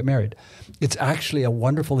bother get married? It's actually a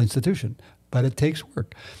wonderful institution, but it takes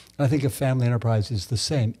work. And I think a family enterprise is the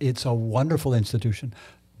same. It's a wonderful institution.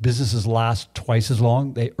 Businesses last twice as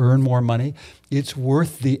long. They earn more money. It's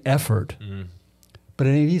worth the effort, but it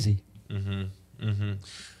ain't easy. Mm-hmm. Mm-hmm.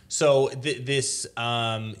 So this,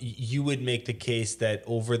 you would make the case that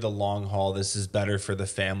over the long haul, this is better for the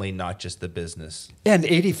family, not just the business. And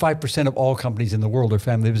 85% of all companies in the world are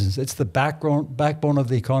family business. It's the backbone of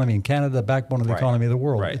the economy in Canada, the backbone of the economy of the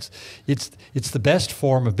world. Right. It's the best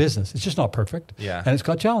form of business. It's just not perfect. Yeah. And it's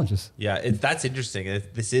got challenges. Yeah, that's interesting.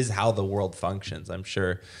 This is how the world functions, I'm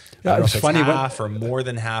sure. Yeah, it's funny. Half or more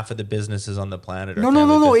than half of the businesses on the planet are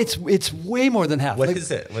No. It's way more than half. What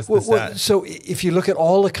is it? What's the stat? So if you look at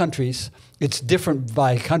all the countries, it's different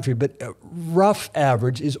by country, but rough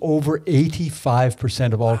average is over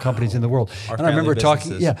 85% of all companies in the world. And I remember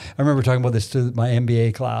talking about this to my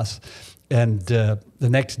MBA class. And the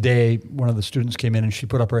next day, one of the students came in and she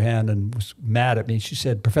put up her hand and was mad at me. She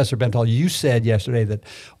said, Professor Benthal, you said yesterday that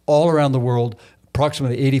all around the world,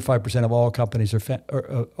 approximately 85% of all companies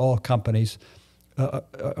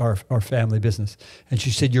are family business. And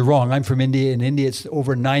she said, you're wrong. I'm from India. In India, it's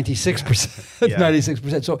over 96%. Yeah.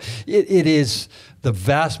 96%. So it is the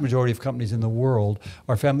vast majority of companies in the world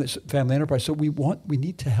are family enterprise. So we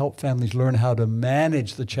need to help families learn how to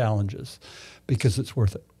manage the challenges. because it's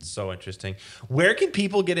worth it. So interesting. Where can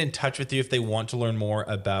people get in touch with you if they want to learn more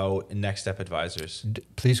about Next Step Advisors?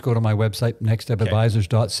 Please go to my website,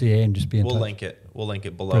 nextstepadvisors.ca, and just be in touch. We'll link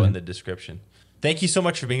it below in the description. Thank you so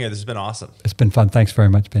much for being here. This has been awesome. It's been fun. Thanks very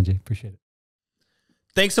much, Benji. Appreciate it.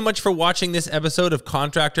 Thanks so much for watching this episode of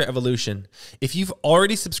Contractor Evolution. If you've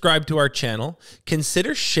already subscribed to our channel,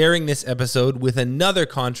 consider sharing this episode with another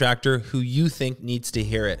contractor who you think needs to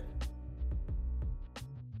hear it.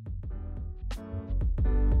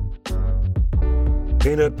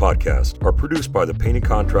 PaintNet podcasts are produced by the Painting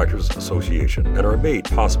Contractors Association and are made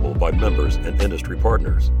possible by members and industry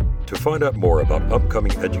partners. To find out more about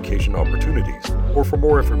upcoming education opportunities or for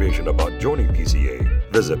more information about joining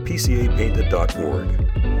PCA, visit pcapainted.org.